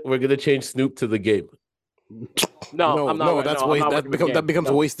 we're gonna change Snoop to the game. No, I'm not. No, that's waist. That becomes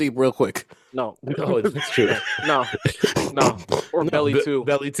waist deep real quick. No, it's true. No. Or Belly 2.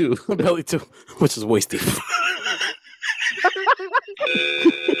 Belly 2. Belly 2, which is waist deep.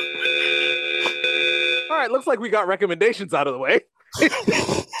 All right, looks like we got recommendations out of the way.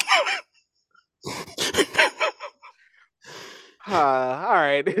 All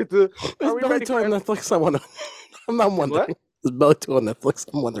right. Is Belly 2 on Netflix? I'm not wondering. What? Is Belly 2 on Netflix?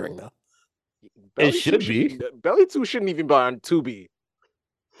 I'm wondering now. It should be. Belly 2 shouldn't even be on Tubi.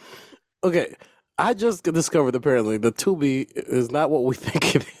 Okay, I just discovered apparently the Tubi is not what we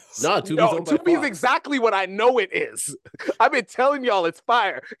think it is. No, Tubi is exactly what I know it is. I've been telling y'all it's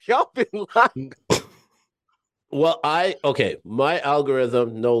fire. Y'all been lying. Well, my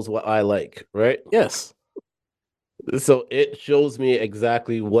algorithm knows what I like, right? Yes. So it shows me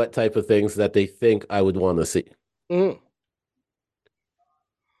exactly what type of things that they think I would want to see. Mm.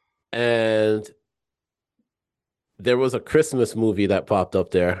 And there was a Christmas movie that popped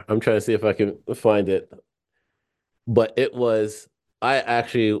up there. I'm trying to see if I can find it. But I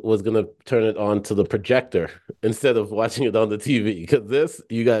actually was going to turn it on to the projector instead of watching it on the TV. Because this,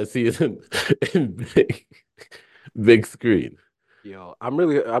 you guys see it in big screen. Yo, I'm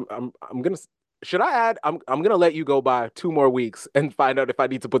going to... Should I add? I'm gonna let you go by 2 more weeks and find out if I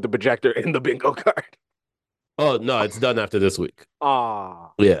need to put the projector in the bingo card. Oh no, it's done after this week. Yeah.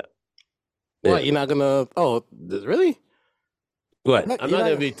 What? You're not gonna? Oh, really? What? I'm not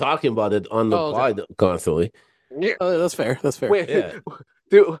gonna be talking about it on the pod constantly. Yeah, that's fair. That's fair. Wait, yeah.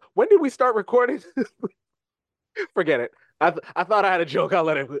 Dude, when did we start recording? Forget it. I thought I had a joke. I'll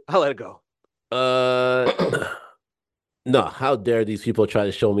let it go. No, how dare these people try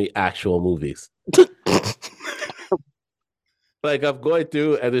to show me actual movies? Like, I'm going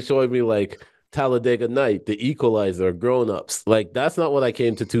through and they're showing me like Talladega Night, The Equalizer, Grown Ups. Like, that's not what I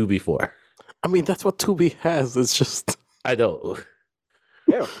came to Tubi for. I mean, that's what Tubi has. It's just I know.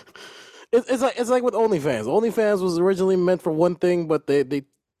 Yeah. It's like with OnlyFans. OnlyFans was originally meant for one thing, but the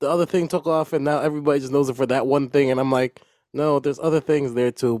other thing took off, and now everybody just knows it for that one thing. And I'm like, no, there's other things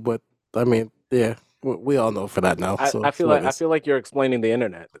there too. But I mean, yeah. We all know for that now. I feel like you're explaining the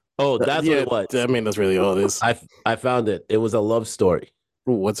internet. Oh, that's what it was. I mean, that's really all it is. I found it. It was a love story.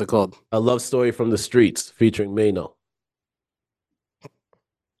 Ooh, what's it called? A Love Story from the Streets featuring Mano.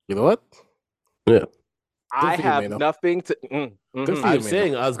 You know what? Yeah. I have nothing to. I'm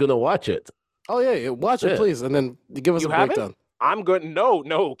saying I was gonna watch it. Oh yeah, watch it, please, and then give us a breakdown. I'm good.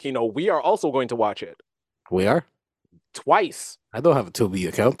 No, Kino. We are also going to watch it. We are. twice. I don't have a Tubi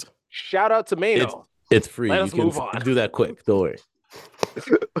account. Shout out to Mano. It's free. Let You us can move on. do that quick. Don't worry.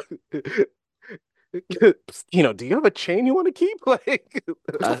 Do you have a chain you want to keep? Like,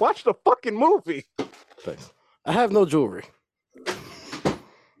 watch the fucking movie. Thanks. I have no jewelry.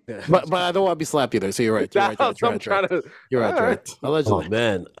 But I don't want to be slapped either. So you're right. You're right. You're right. Allegedly. Oh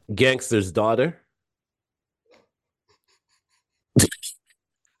man, Gangster's Daughter.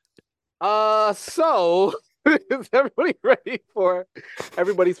 So is everybody ready for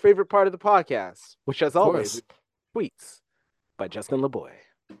everybody's favorite part of the podcast, which as always is tweets by Justin LeBoy.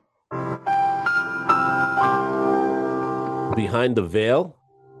 Behind the Veil.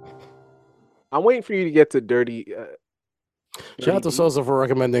 I'm waiting for you to get to dirty. Shout out to Sosa for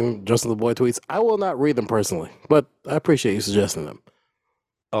recommending Justin LeBoy tweets. I will not read them personally, but I appreciate you suggesting them.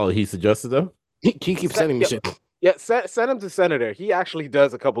 Oh, he suggested them? He keeps sending me shit. Yeah, send him to Senator. He actually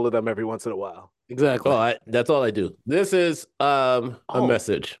does a couple of them every once in a while. Exactly. Oh, that's all I do. This is a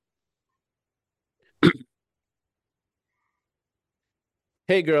message.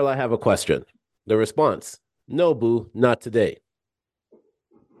 Hey girl, I have a question. The response: no, boo, not today.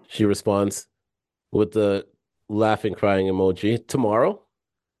 She responds with the laughing, crying emoji. Tomorrow?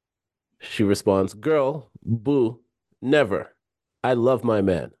 She responds, girl, boo, never. I love my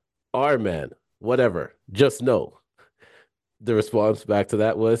man. Our man. Whatever. Just know. The response back to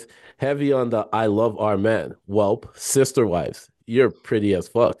that was heavy on the I love our man. Whelp, sister wives. You're pretty as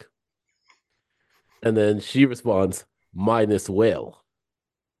fuck. And then she responds, minus whale.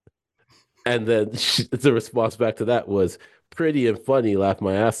 And then the response back to that was pretty and funny. Laugh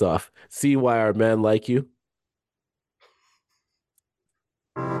my ass off. See why our man like you?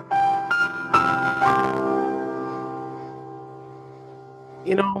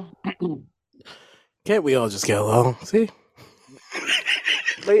 Can't we all just get along? See?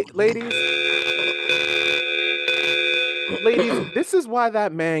 Ladies, this is why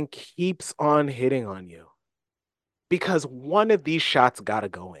that man keeps on hitting on you. Because one of these shots gotta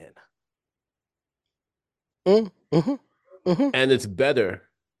go in. And it's better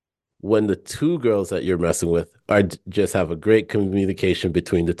when the two girls that you're messing with are just have a great communication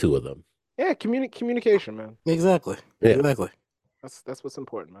between the two of them. Yeah, communication, man. Exactly. Yeah. Exactly. That's what's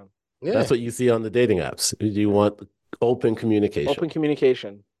important, man. Yeah. That's what you see on the dating apps. You want open communication. Open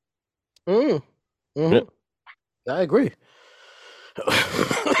communication. Yeah. I agree.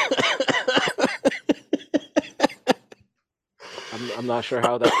 I'm not sure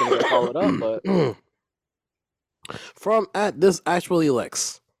how that's gonna get followed up, but from at this actually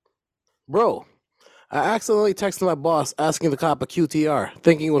Lex. Bro, I accidentally texted my boss asking the cop a QTR,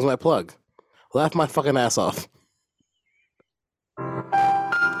 thinking it was my plug. Laugh my fucking ass off.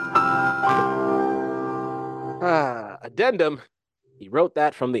 Addendum. He wrote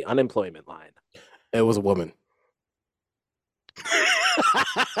that from the unemployment line. It was a woman.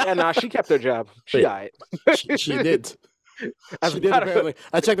 Yeah, nah, she kept her job. She died. She did. She did apparently.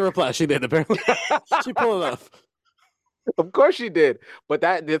 I checked the reply. She did apparently. She pulled it off. Of course she did. But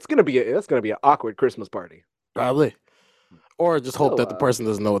that's gonna be an awkward Christmas party. Probably. Or just hope that the person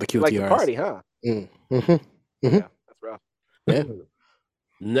doesn't know what the QTR like the is. party, huh? Yeah, that's rough. Yeah.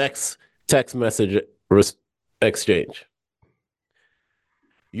 Next text message exchange.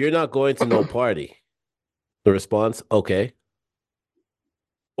 You're not going to no party. The response, okay.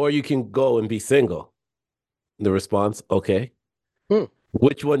 Or you can go and be single. The response, okay.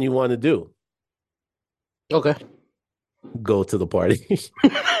 Which one you want to do? Okay. Go to the party.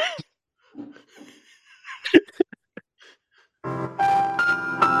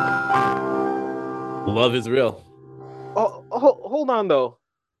 Love is real. Oh, hold on though.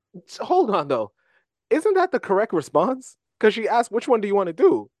 Isn't that the correct response? Because she asked, which one do you want to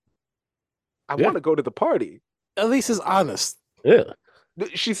do? I want to go to the party. At least it's honest. Yeah.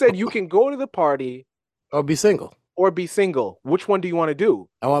 She said you can go to the party or be single. Which one do you want to do?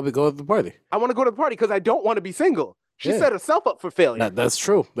 I want to go to the party. I want to go to the party because I don't want to be single. She set herself up for failure. That's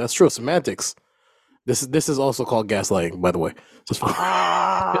true. That's true. Semantics. This is also called gaslighting, by the way. Just but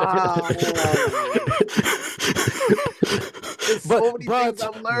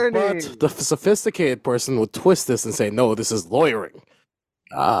I'm learning. But the sophisticated person would twist this and say, "No, this is lawyering."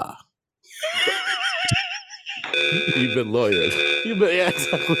 You've been lawyered.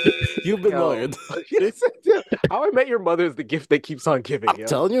 Exactly. You've been lawyered. How I Met Your Mother is the gift that keeps on giving. I'm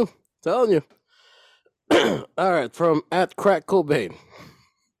telling you. All right, from at Crack Cobain.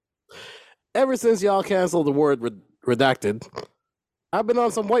 Ever since y'all canceled the word redacted, I've been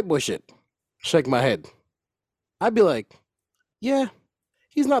on some white boy shit. Shake my head. I'd be like, yeah,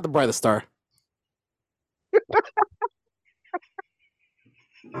 he's not the brightest star.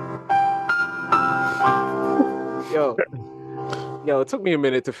 Yo, it took me a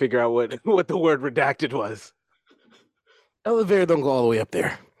minute to figure out what the word redacted was. Elevator don't go all the way up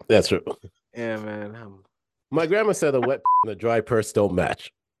there. That's true. Yeah, man. My grandma said a wet and a dry purse don't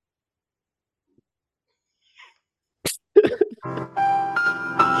match.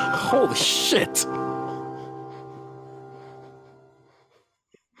 Holy shit.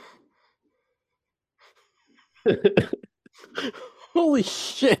 Holy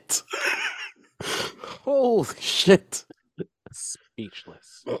shit. Holy shit.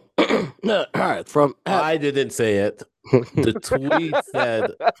 Speechless. All right, from I didn't say it. The tweet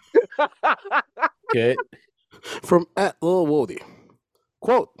said. Okay. From @Lil Wody.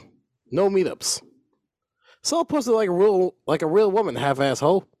 Quote, no meetups. Sell pussy like a real woman, half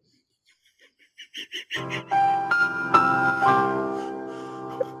asshole.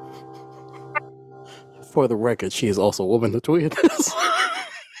 For the record, she is also a woman who tweeted this.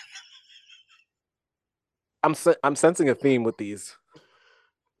 I'm sensing a theme with these.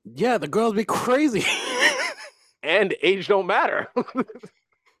 Yeah, the girls be crazy. And age don't matter. All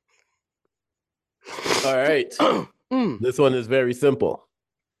right. This one is very simple.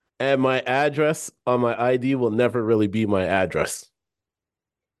 And my address on my ID will never really be my address.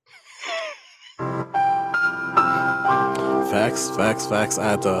 Facts. I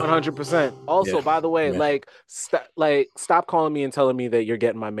had to 100%. Also, Yeah, by the way, yeah. stop calling me and telling me that you're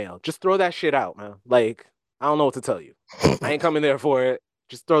getting my mail. Just throw that shit out, man. Like, I don't know what to tell you. I ain't coming there for it.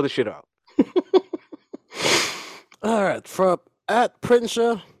 Just throw the shit out. All right, from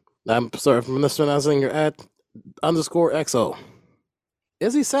 @Prinsha. I'm sorry if I'm mispronouncing your @_XO.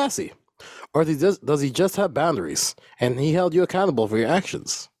 Is he sassy? Or does he just have boundaries? And he held you accountable for your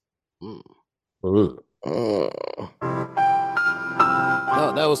actions? Oh,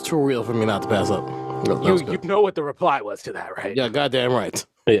 that was too real for me not to pass up. That was You good. know what the reply was to that, right? Yeah, goddamn right.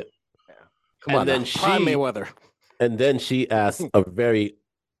 Yeah. Come on, then now. Prime Mayweather. And then she asked a very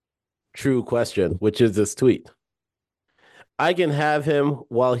true question, which is this tweet. I can have him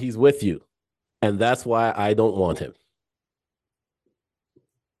while he's with you, and that's why I don't want him.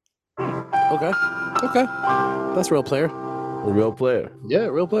 Okay. That's a real player. A real player. Yeah,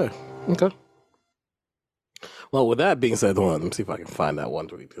 real player. Okay. Well, with that being said, hold on, let me see if I can find that one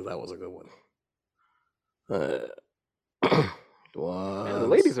tweet because that was a good one. Man, the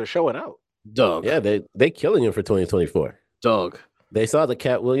ladies are showing out. Doug. Yeah, they killing him for 2024. Doug. They saw the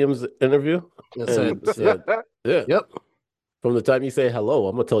Cat Williams interview. It and said- said, yeah. Yep. From the time you say hello,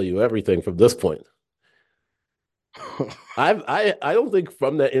 I'm gonna tell you everything from this point. I don't think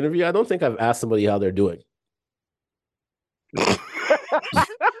from that interview, I don't think I've asked somebody how they're doing.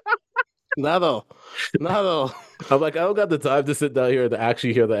 Not though. I'm like, I don't got the time to sit down here and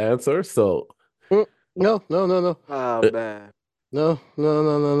actually hear the answer. So No. Oh man. No.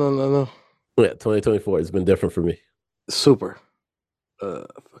 Yeah, 2024 has been different for me. Super.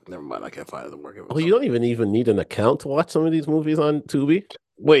 Fuck, never mind. I can't find it. I'm working with Oh, you don't even need an account to watch some of these movies on Tubi?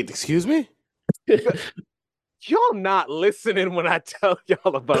 Wait, excuse me? Y'all not listening when I tell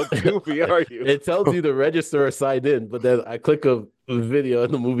y'all about Tubi, are you? It tells you to register or sign in, but then I click a video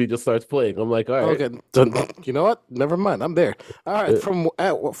and the movie just starts playing. I'm like, all right. Okay, done. You know what? Never mind. I'm there. All right, from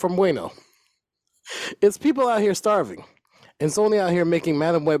Wayno. It's people out here starving. It's only out here making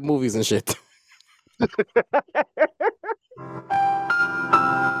Madam Web movies and shit.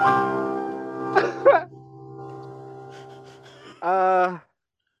 I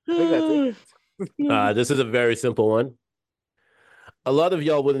think that's it. This is a very simple one. A lot of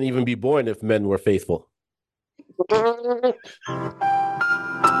y'all wouldn't even be born if men were faithful. All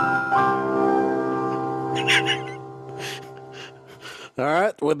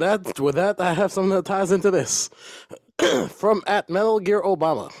right, with that, I have something that ties into this. From @Metal Gear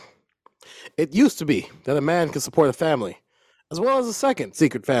Obama. It used to be that a man could support a family, as well as a second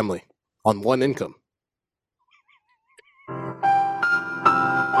secret family, on one income.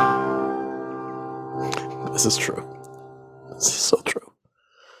 This is true. This is so true.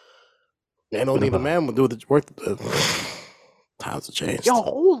 Man don't need a man will do the work. Times have changed. Yo,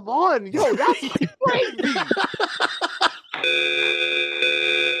 hold on. Yo, that's crazy.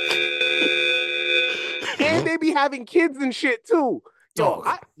 And they be having kids and shit too. No.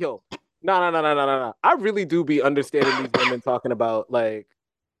 I really do be understanding these women talking about like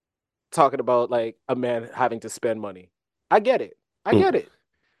a man having to spend money. I get it.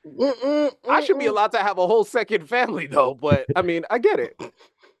 I should be allowed to have a whole second family though, but I mean, I get it.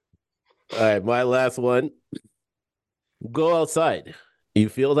 All right, my last one. Go outside. You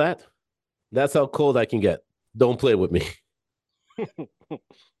feel that? That's how cold I can get. Don't play with me.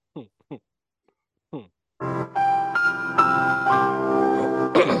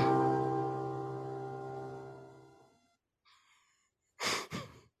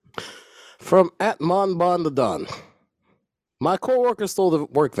 From Atmon Bon the Don. My coworker stole the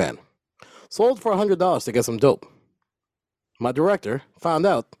work van. Sold for $100 to get some dope. My director found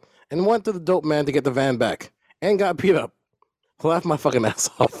out and went to the dope man to get the van back and got beat up. Laughed my fucking ass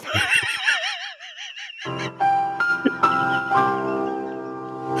off.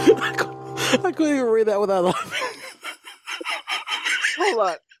 I couldn't even read that without laughing. Hold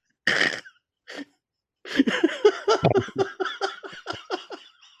on.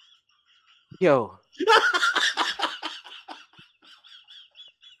 Yo.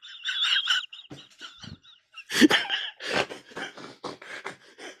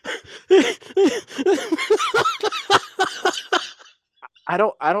 I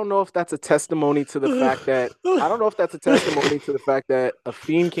don't know if that's a testimony to the fact that a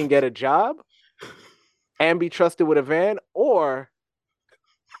fiend can get a job and be trusted with a van, or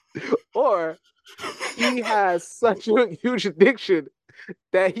he has such a huge addiction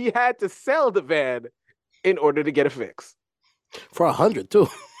that he had to sell the van in order to get a fix. For 100 too.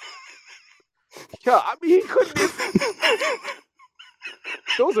 Yeah, I mean, he couldn't.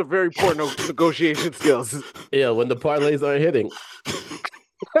 Those are very poor negotiation skills. Yeah, when the parlays aren't hitting.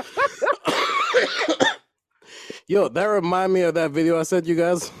 Yo, that remind me of that video I sent you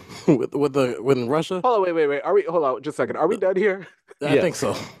guys with Russia. Hold on, wait. Hold on, just a second. Are we done here? I think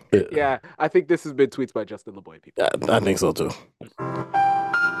so. Yeah, I think this has been tweets by Justin LeBoy. People. I think so too.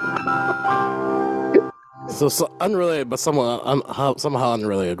 So unrelated, but somehow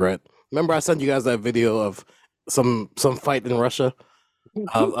unrelated, right? Remember I sent you guys that video of some fight in Russia?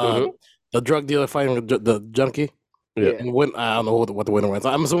 The drug dealer fighting the junkie. Yeah. And I don't know what the winner wins.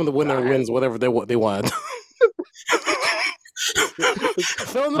 I'm assuming the winner wins whatever they want.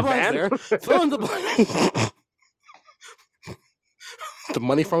 Fill in the blanks there. Fill in the blanks. The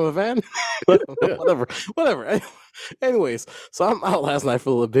money from a van? Whatever. Anyways, so I'm out last night for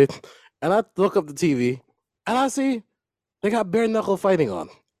a little bit, and I look up the TV, and I see they got bare knuckle fighting on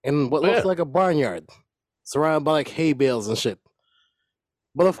in what looks like a barnyard, surrounded by like hay bales and shit.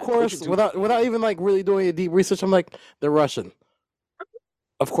 But of course, without even like really doing a deep research, I'm like, they're Russian.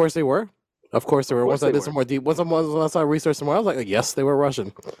 Of course they were. Once I did some more deep, once I started researching more, I was like, yes, they were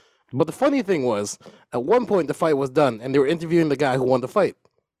Russian. But the funny thing was, at one point the fight was done, and they were interviewing the guy who won the fight.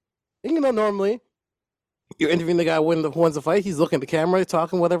 And you know, normally you're interviewing the guy who wins the fight. He's looking at the camera,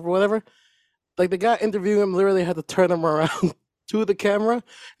 talking, whatever. Like the guy interviewing him literally had to turn him around to the camera,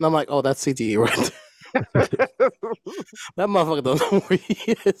 and I'm like, oh, that's CTE right there. That motherfucker don't know where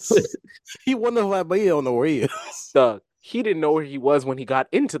he is. He won the fight, but he don't know where he is. He didn't know where he was when he got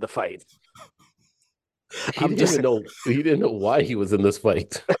into the fight. He didn't know why he was in this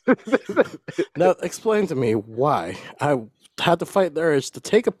fight. Now explain to me why I had to fight the urge to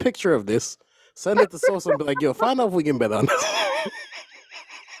take a picture of this, send it to Sosa, and be like, "Yo, find out if we can bet on this."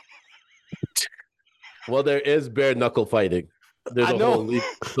 Well, there is bare knuckle fighting. There's a whole league,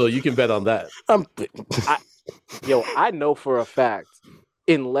 so you can bet on that. I know for a fact,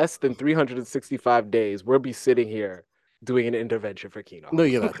 in less than 365 days, we'll be sitting here doing an intervention for Keno. No,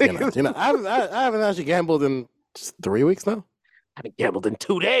 you're not. I haven't actually gambled in 3 weeks now. I haven't gambled in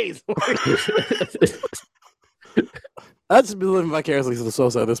 2 days. I'd just be living vicariously through the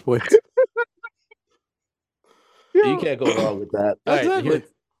Sosa at this point. You can't go wrong with that. Exactly. All right,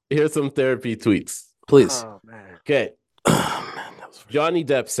 here's some therapy tweets. Please. Oh, man. Okay. Johnny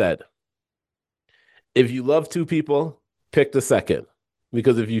Depp said, if you love two people, pick the second.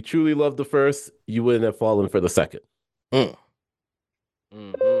 Because if you truly love the first, you wouldn't have fallen for the second.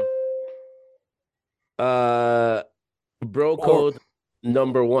 Bro code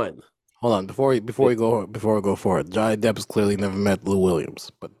number 1. Hold on, before we go forward, Johnny Depp has clearly never met Lou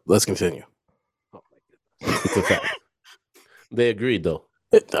Williams, but let's continue. It's a fact. They agreed though.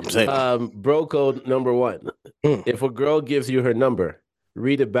 I'm saying. Bro code number 1. If a girl gives you her number,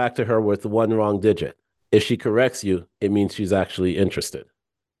 read it back to her with one wrong digit. If she corrects you, it means she's actually interested.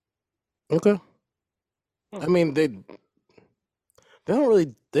 Okay. I mean, they don't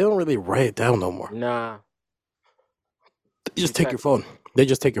really write it down no more. Nah. They just take your phone. They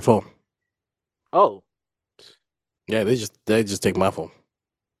just take your phone. Oh. Yeah, they just take my phone.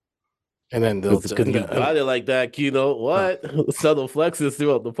 And then they'll because you got it like that, Keno. What? Subtle flexes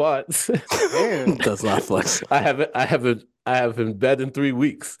throughout the pots. Does not flex. I haven't bet in 3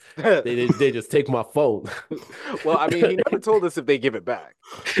 weeks. They just take my phone. Well, I mean, he never told us if they give it back.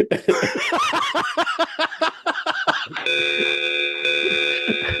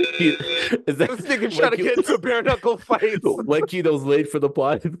 Is that, this nigga trying to get into bare knuckle fights? When Keno's late for the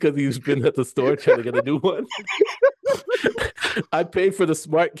pod because he's been at the store trying to get a new one. I paid for the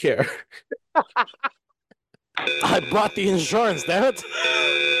smart care. I brought the insurance, damn it.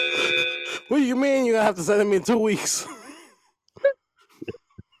 What do you mean you're gonna have to send me in 2 weeks?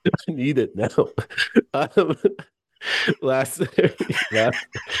 I need it now. Last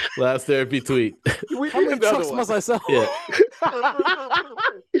therapy tweet. How many trucks must I sell? Yeah.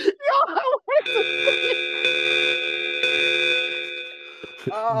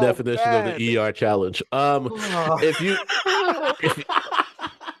 Oh, Definition man. of the ER challenge. If you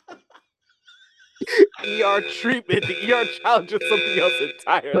ER treatment, the ER challenge is something else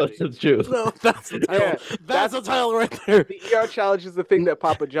entirely. That's true. No, that's the title. Yeah, that's the title right there. The ER challenge is the thing that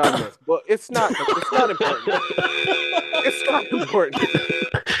Papa John missed. Well, it's not important. It's not important.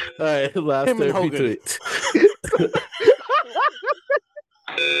 All right, last Him and therapy Hogan. tweet.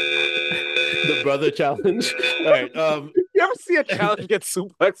 The brother challenge. All right. You ever see a challenge get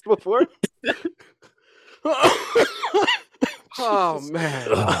suplexed before? Oh man!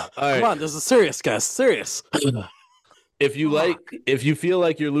 All right. Come on, this is serious, guys. Serious. If you feel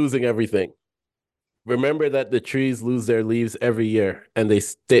like you're losing everything, remember that the trees lose their leaves every year, and they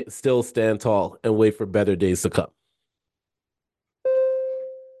still stand tall and wait for better days to come.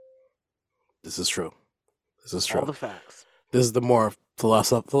 This is true. This is true. All the facts. This is the more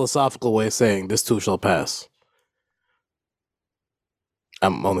philosophical way of saying this too shall pass.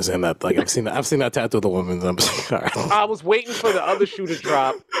 I'm only saying that like I've seen that tattoo of the woman. And I'm just, all right. I was waiting for the other shoe to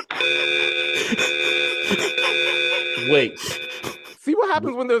drop. Wait. See what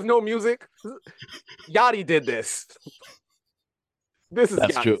happens when there's no music? Yachty did this. This is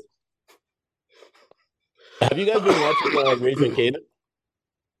That's Yachty. true. Have you guys been watching Raising Kanan?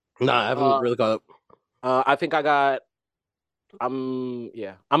 Nah, I haven't really caught up. I think I got. I'm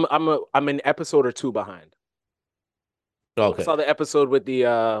an episode or two behind. Okay. I saw the episode with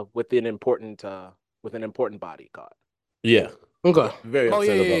an important body caught. Yeah. Okay. Very Oh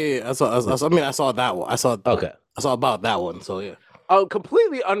upset yeah. about. I saw that one. I saw about that one. So yeah. Oh,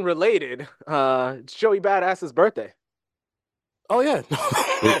 completely unrelated. It's Joey Badass's birthday. Oh yeah.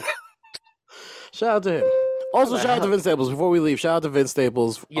 Shout out to him. Also, shout out to Vince Staples. Before we leave, shout out to Vince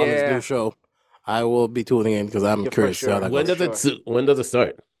Staples on his Yeah. new show. I will be tuning in because I'm Yeah, for curious to see how sure. that When goes. does it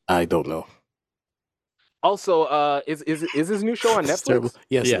start? I don't know. Also, is his new show on It's terrible. Netflix?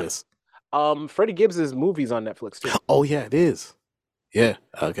 Yes, Yeah. it is. Freddie Gibbs' movie's on Netflix too. Oh yeah, it is. Yeah.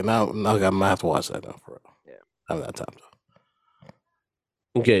 Okay, now I'm gonna have to watch that now for real. Yeah. I haven't had time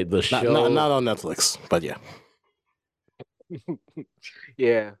though. Okay, the show. Not on Netflix, but yeah.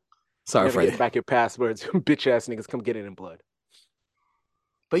 Yeah. Sorry, Never Freddie. get back your passwords. Bitch ass niggas come get it in blood.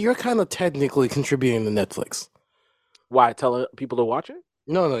 But you're kind of technically contributing to Netflix. Why? Telling people to watch it?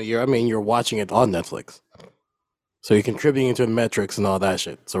 No, you're watching it on Netflix. So you're contributing to metrics and all that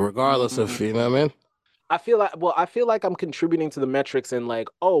shit. So regardless of, you know what I mean? I feel like I'm contributing to the metrics and like,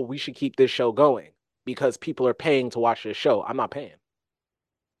 oh, we should keep this show going because people are paying to watch this show. I'm not paying.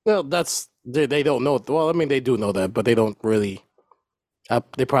 Well, that's, they don't know. Well, I mean, they do know that, but they don't really,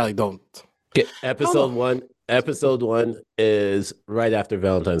 they probably don't. Okay, episode one is right after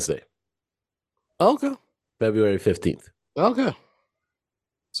Valentine's Day, Okay. February 15th. Okay.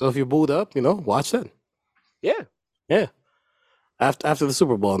 So if you boot up, watch that. Yeah. Yeah. After the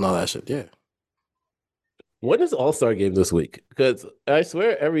Super Bowl and all that shit, yeah. When is All-Star game this week? Because I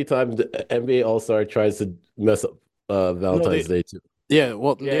swear every time the NBA All-Star tries to mess up Valentine's Day too. Yeah,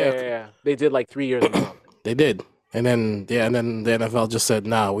 well, Yeah. They did like 3 years ago. They did. And then the NFL just said,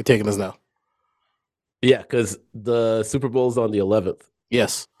 nah, we're taking this now. Yeah, because the Super Bowl's on the 11th.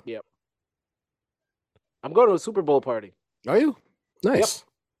 Yes. Yep. I'm going to a Super Bowl party. Are you? Nice.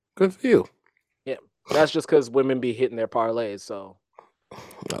 Good for you. Yeah. That's just because women be hitting their parlays. So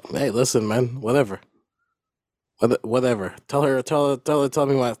Hey, listen, man. Whatever. Tell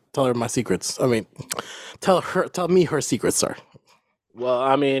her my secrets. I mean, tell me her secrets, sir. well,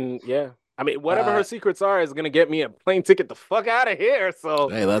 I mean, yeah. I mean, whatever her secrets are is gonna get me a plane ticket the fuck out of here. So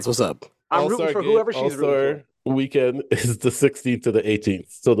Hey, that's what's up. I'm rooting for whoever she's rooting All-Star weekend is the 16th to the 18th,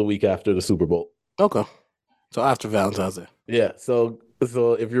 so the week after the Super Bowl. Okay. So after Valentine's Day. Yeah, so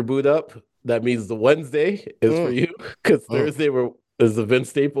if you're booed up, that means the Wednesday is for you because Thursday is the Vince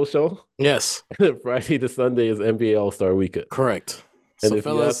Staples show. Yes. And Friday to Sunday is NBA All-Star weekend. Correct. And So if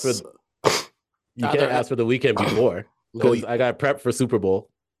fellas, you can't ask for the weekend before No, because I got prepped for Super Bowl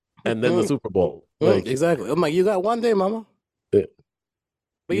and then the Super Bowl. Like, exactly. I'm like, you got one day, mama. Yeah.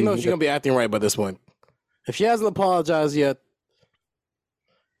 But you know she's gonna be acting right by this point. If she hasn't apologized yet,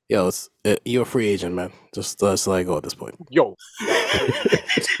 yo, you're a free agent, man. Just let it go at this point. Yo.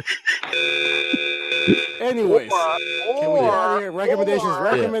 Anyways, can we get out of here?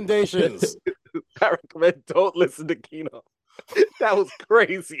 Recommendations. I recommend don't listen to Kino. That was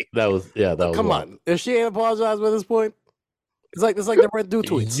crazy. That was Come wild. on, if she ain't apologized by this point, it's like the Red Do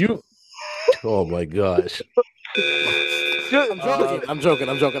tweets. Oh my gosh. I'm joking.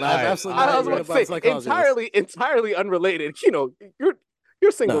 I have absolutely I was no idea about to say, about psychology. entirely unrelated. You know,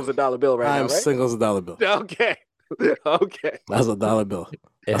 you're single as a dollar bill right I'm now, right? single as a dollar bill. Okay. Okay. That's a dollar bill.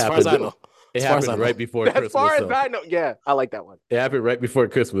 It As far as I happened- know. It As far as I happened know. right before As Christmas. far as so- I know, yeah, I like that one. It happened right before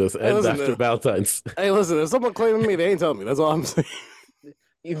Christmas and listen, after Valentine's. Hey, listen, if someone claiming me, they ain't telling me. That's all I'm saying.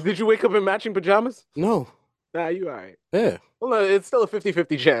 Did you wake up in matching pajamas? No. Nah, you all right. Yeah. Well, no, it's still a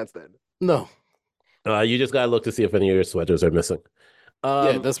 50-50 chance then. No. You just gotta look to see if any of your sweaters are missing.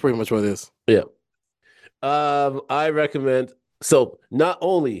 Yeah, that's pretty much what it is. Yeah. I recommend. So not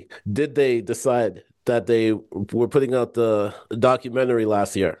only did they decide that they were putting out the documentary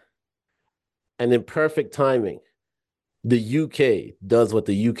last year, and in perfect timing, the UK does what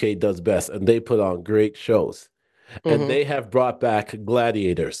the UK does best, and they put on great shows. And Mhm. they have brought back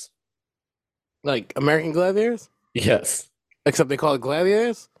Gladiators. Like American Gladiators? Yes, Except they call it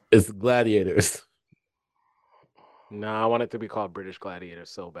Gladiators? it's Gladiators. Nah, I want it to be called British Gladiator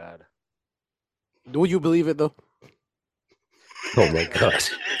so bad. Do you believe it though? Oh my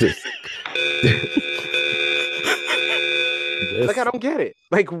gosh. Like I don't get it.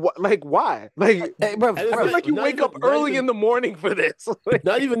 Like what? Like why? Like Hey, bro, I feel like you not wake even- up not early even- in the morning for this.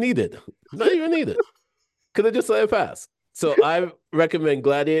 Not even needed. Not even needed. Could have just let it pass. So I recommend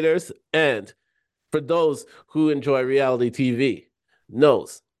Gladiators, and for those who enjoy reality TV,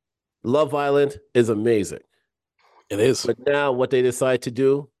 knows Love Island is amazing. It is. But now what they decided to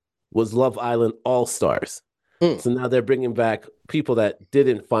do was Love Island All Stars. So now they're bringing back people that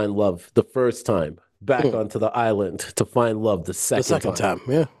didn't find love the first time back onto the island to find love the second time.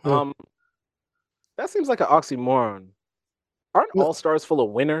 Yeah. That seems like an oxymoron. Aren't all stars full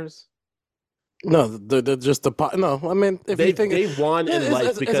of winners? No, they're just the no. I mean, if They you think won in it's- life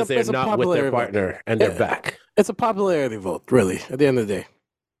it's- because they're it's a not with their popularity vote. partner and they're Yeah. back. It's a popularity vote, really. At the end of the day.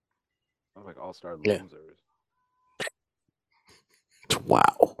 I'm like all-star Yeah. losers.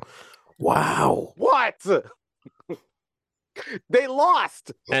 Wow. What? They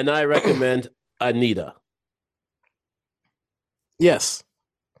lost. And I recommend Anita, Yes.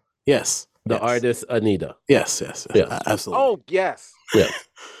 the artist Anita. Yes. Yes. Absolutely. Oh yes. Yes.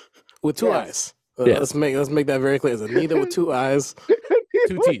 With two Yes. eyes. Yes. Let's make that very clear. It's Anita with two eyes.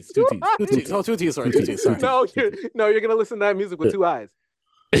 Two T's. Two T's. Oh, two T's. Sorry, two T's. Sorry. No, you're gonna listen to that music with two eyes.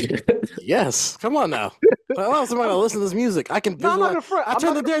 Yes. Come on now. Allow somebody to listen to this music. I can. No, I'm not visualize- gonna front. I I'm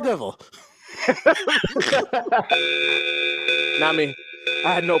turned not the Daredevil. Not me.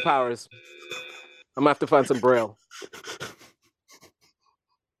 I had no powers. I'm gonna have to find some braille.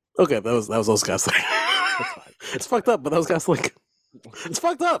 Okay, that was those guys. It's fucked up, but those guys like it's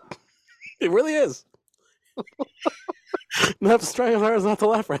fucked up. It really is. I have to try hard not to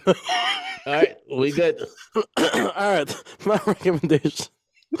laugh right now. All right, we good. All right, my recommendation.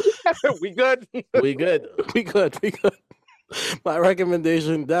 We good? We good. We good. My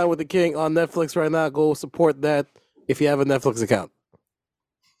recommendation: Down with the King on Netflix right now. Go support that if you have a Netflix account.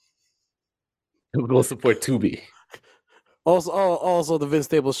 We'll go support Tubi. Also, the Vince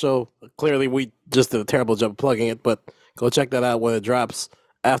Staples Show. Clearly, we just did a terrible job plugging it, but go check that out when it drops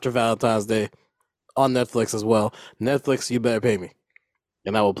after Valentine's Day on Netflix as well. Netflix, you better pay me,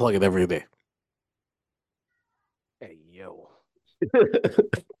 and I will plug it every day. Hey yo.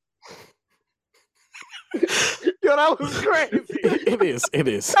 Yo, that was crazy. It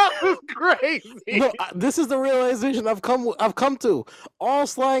is. That was crazy. No, this is the realization I've come to. All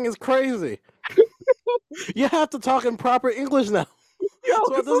slang is crazy. You have to talk in proper English now. Yo,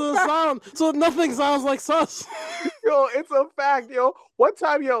 So it doesn't sound. So nothing sounds like sus. Yo, it's a fact, yo. One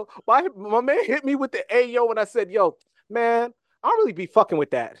time, yo, my man hit me with the yo when I said, yo, man, I don't really be fucking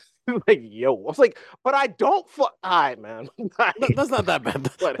with that. Like, yo. I was like, but I don't fuck. All right, man. That's not that bad.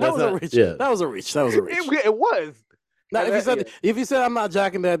 That Whatever. was a reach. Yeah. That was a reach. It was. Now, if you said I'm not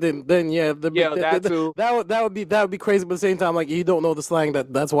jacking that, then yeah, that would be crazy. But at the same time, like you don't know the slang.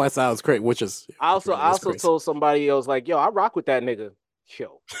 That's why it sounds great. Which is I also crazy. told somebody else, like, yo, I rock with that nigga.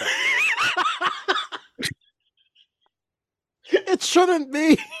 Yo. It shouldn't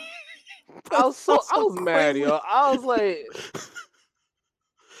be. I was mad, yo. I was like,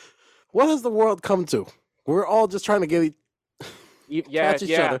 what has the world come to? We're all just trying to get catch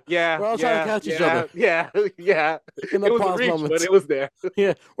each other. Yeah, We're all trying to catch each other. Yeah. In the It was a pause reach, moment. but it was there.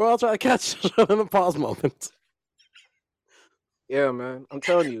 Yeah, we're all trying to catch each other in the pause moment. Yeah, man. I'm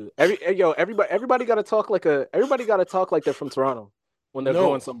telling you, everybody got to talk like they're from Toronto. when they're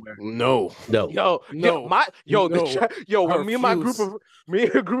going somewhere? No. Yo, when me and my group of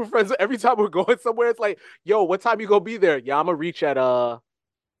friends, every time we're going somewhere, it's like, yo, what time you gonna be there? Yeah, I'm gonna reach at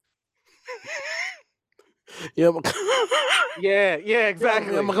Yeah, yeah,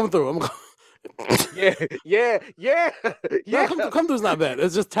 exactly. I'm coming through. Yeah. No, come through's not bad.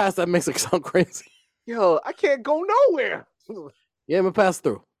 It's just task that makes it sound crazy. Yo, I can't go nowhere. Yeah, I'm gonna pass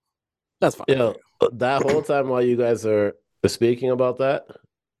through. That's fine. Yo, that whole time while you guys are speaking about that,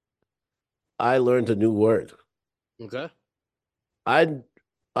 I learned a new word. Okay. I've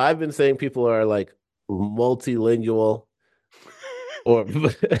been saying people are like multilingual, or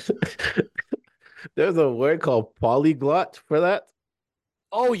there's a word called polyglot for that.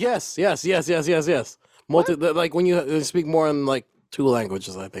 Oh yes. Like when you speak more in like 2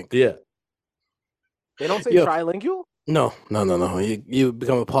 languages, I think. Yeah. They don't say trilingual? No. You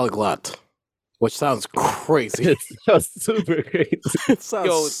become a polyglot, which sounds crazy. It sounds super crazy. It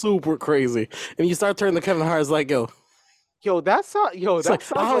sounds super crazy. And you start turning to Kevin Hart, it's like, yo, that sounds. Yo, that like,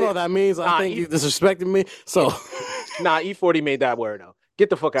 sounds. I don't know what that means. I think you disrespected me. So, E40 made that word though.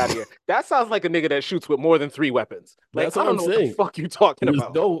 Get the fuck out of here. That sounds like a nigga that shoots with more than 3 weapons. Like, That's I what don't I'm know saying. what the fuck you talking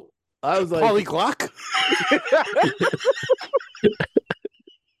about. No, I was like Polyglock.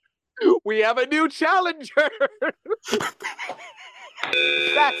 We have a new challenger.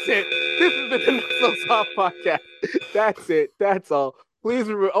 That's it. This has been the Not So Soft podcast. That's it. That's all. Please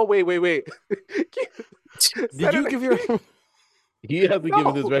remember. Oh, wait. Did you give your... He hasn't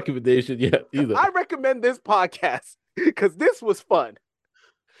given his recommendation yet either. I recommend this podcast because this was fun.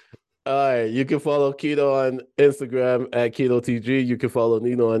 All right, you can follow Keto on Instagram at KetoTG. You can follow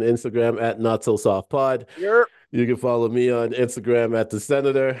Nino on Instagram at Not So Soft Pod. Yep. You can follow me on Instagram at The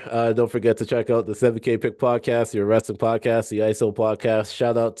Senator. Don't forget to check out the 7K Pick Podcast, your wrestling podcast, the ISO podcast.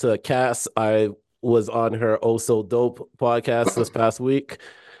 Shout out to Cass. I was on her Oh So Dope podcast this past week.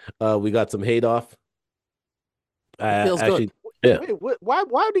 We got some hate off. Feels good. Yeah. Wait,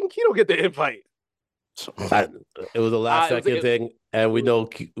 why didn't Keto get the invite? It was a last second thing, and we know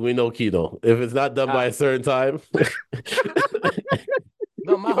Keto. If it's not done by a certain time,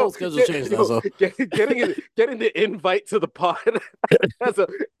 no, my whole schedule changed now. So getting the invite to the pod.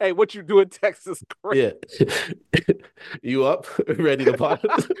 Hey, what you do in Texas? Yeah, you up, ready to pod?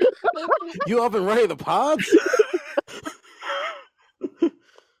 You up and ready to pod?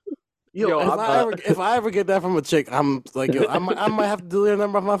 Yo, if I ever get that from a chick, I'm like, yo, I might have to delete her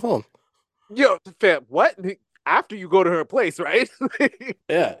number off my phone. Yo, fam, what? After you go to her place, right?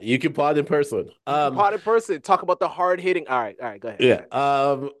 Yeah, you can pod in person. Pod in person. Talk about the hard hitting. All right, go ahead. Yeah.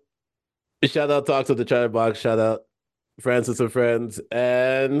 Shout out Talks with the Chatterbox. Shout out Francis and Friends.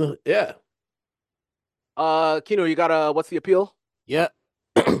 And yeah. Kino, you got what's the appeal? Yeah.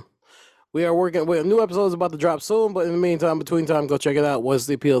 We are working with new episodes about to drop soon, but in the meantime, between time, go check it out.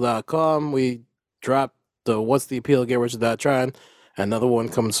 whatstheappeal.com. We dropped the What's the Appeal, Get Rich or Die Trying. Another one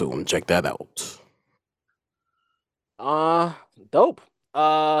coming soon. Check that out. Dope.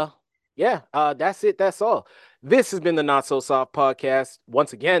 Yeah, that's it. That's all. This has been the Not So Soft podcast.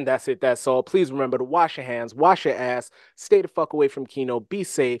 Once again, that's it. That's all. Please remember to wash your hands, wash your ass, stay the fuck away from Kino, be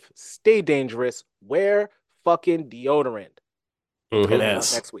safe, stay dangerous, wear fucking deodorant. Mm-hmm. And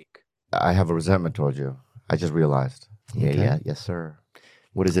next week. I have a resentment towards you. I just realized. Yeah, yes, sir.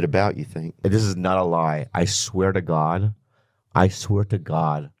 What is it about, you think? This is not a lie. I swear to God on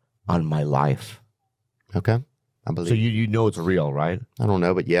my life. Okay. I believe. So you know it's real, right? I don't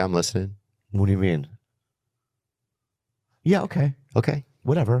know, but yeah, I'm listening. What do you mean? Yeah, okay. Okay.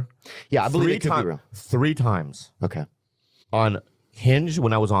 Whatever. Yeah, I believe it could be real. 3 times. Okay. On Hinge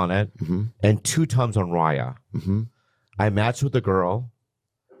when I was on it, and 2 times on Raya. I matched with a girl,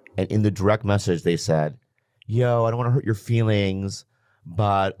 and in the direct message they said, yo, I don't want to hurt your feelings,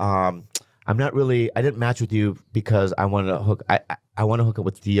 but I didn't match with you because I want to hook up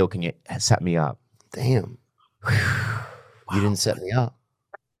with Theo. Can you set me up? Damn. You didn't set me up.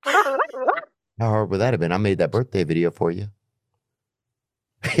 How hard would that have been? I made that birthday video for you.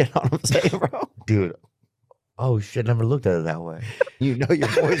 You know what I'm saying, bro? Dude. Oh shit, never looked at it that way. You know your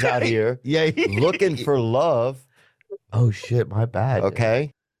boy's out here looking for love. Oh shit, my bad.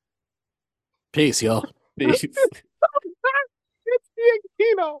 Okay. Peace, y'all. Peace. It's the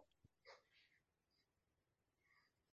Kino.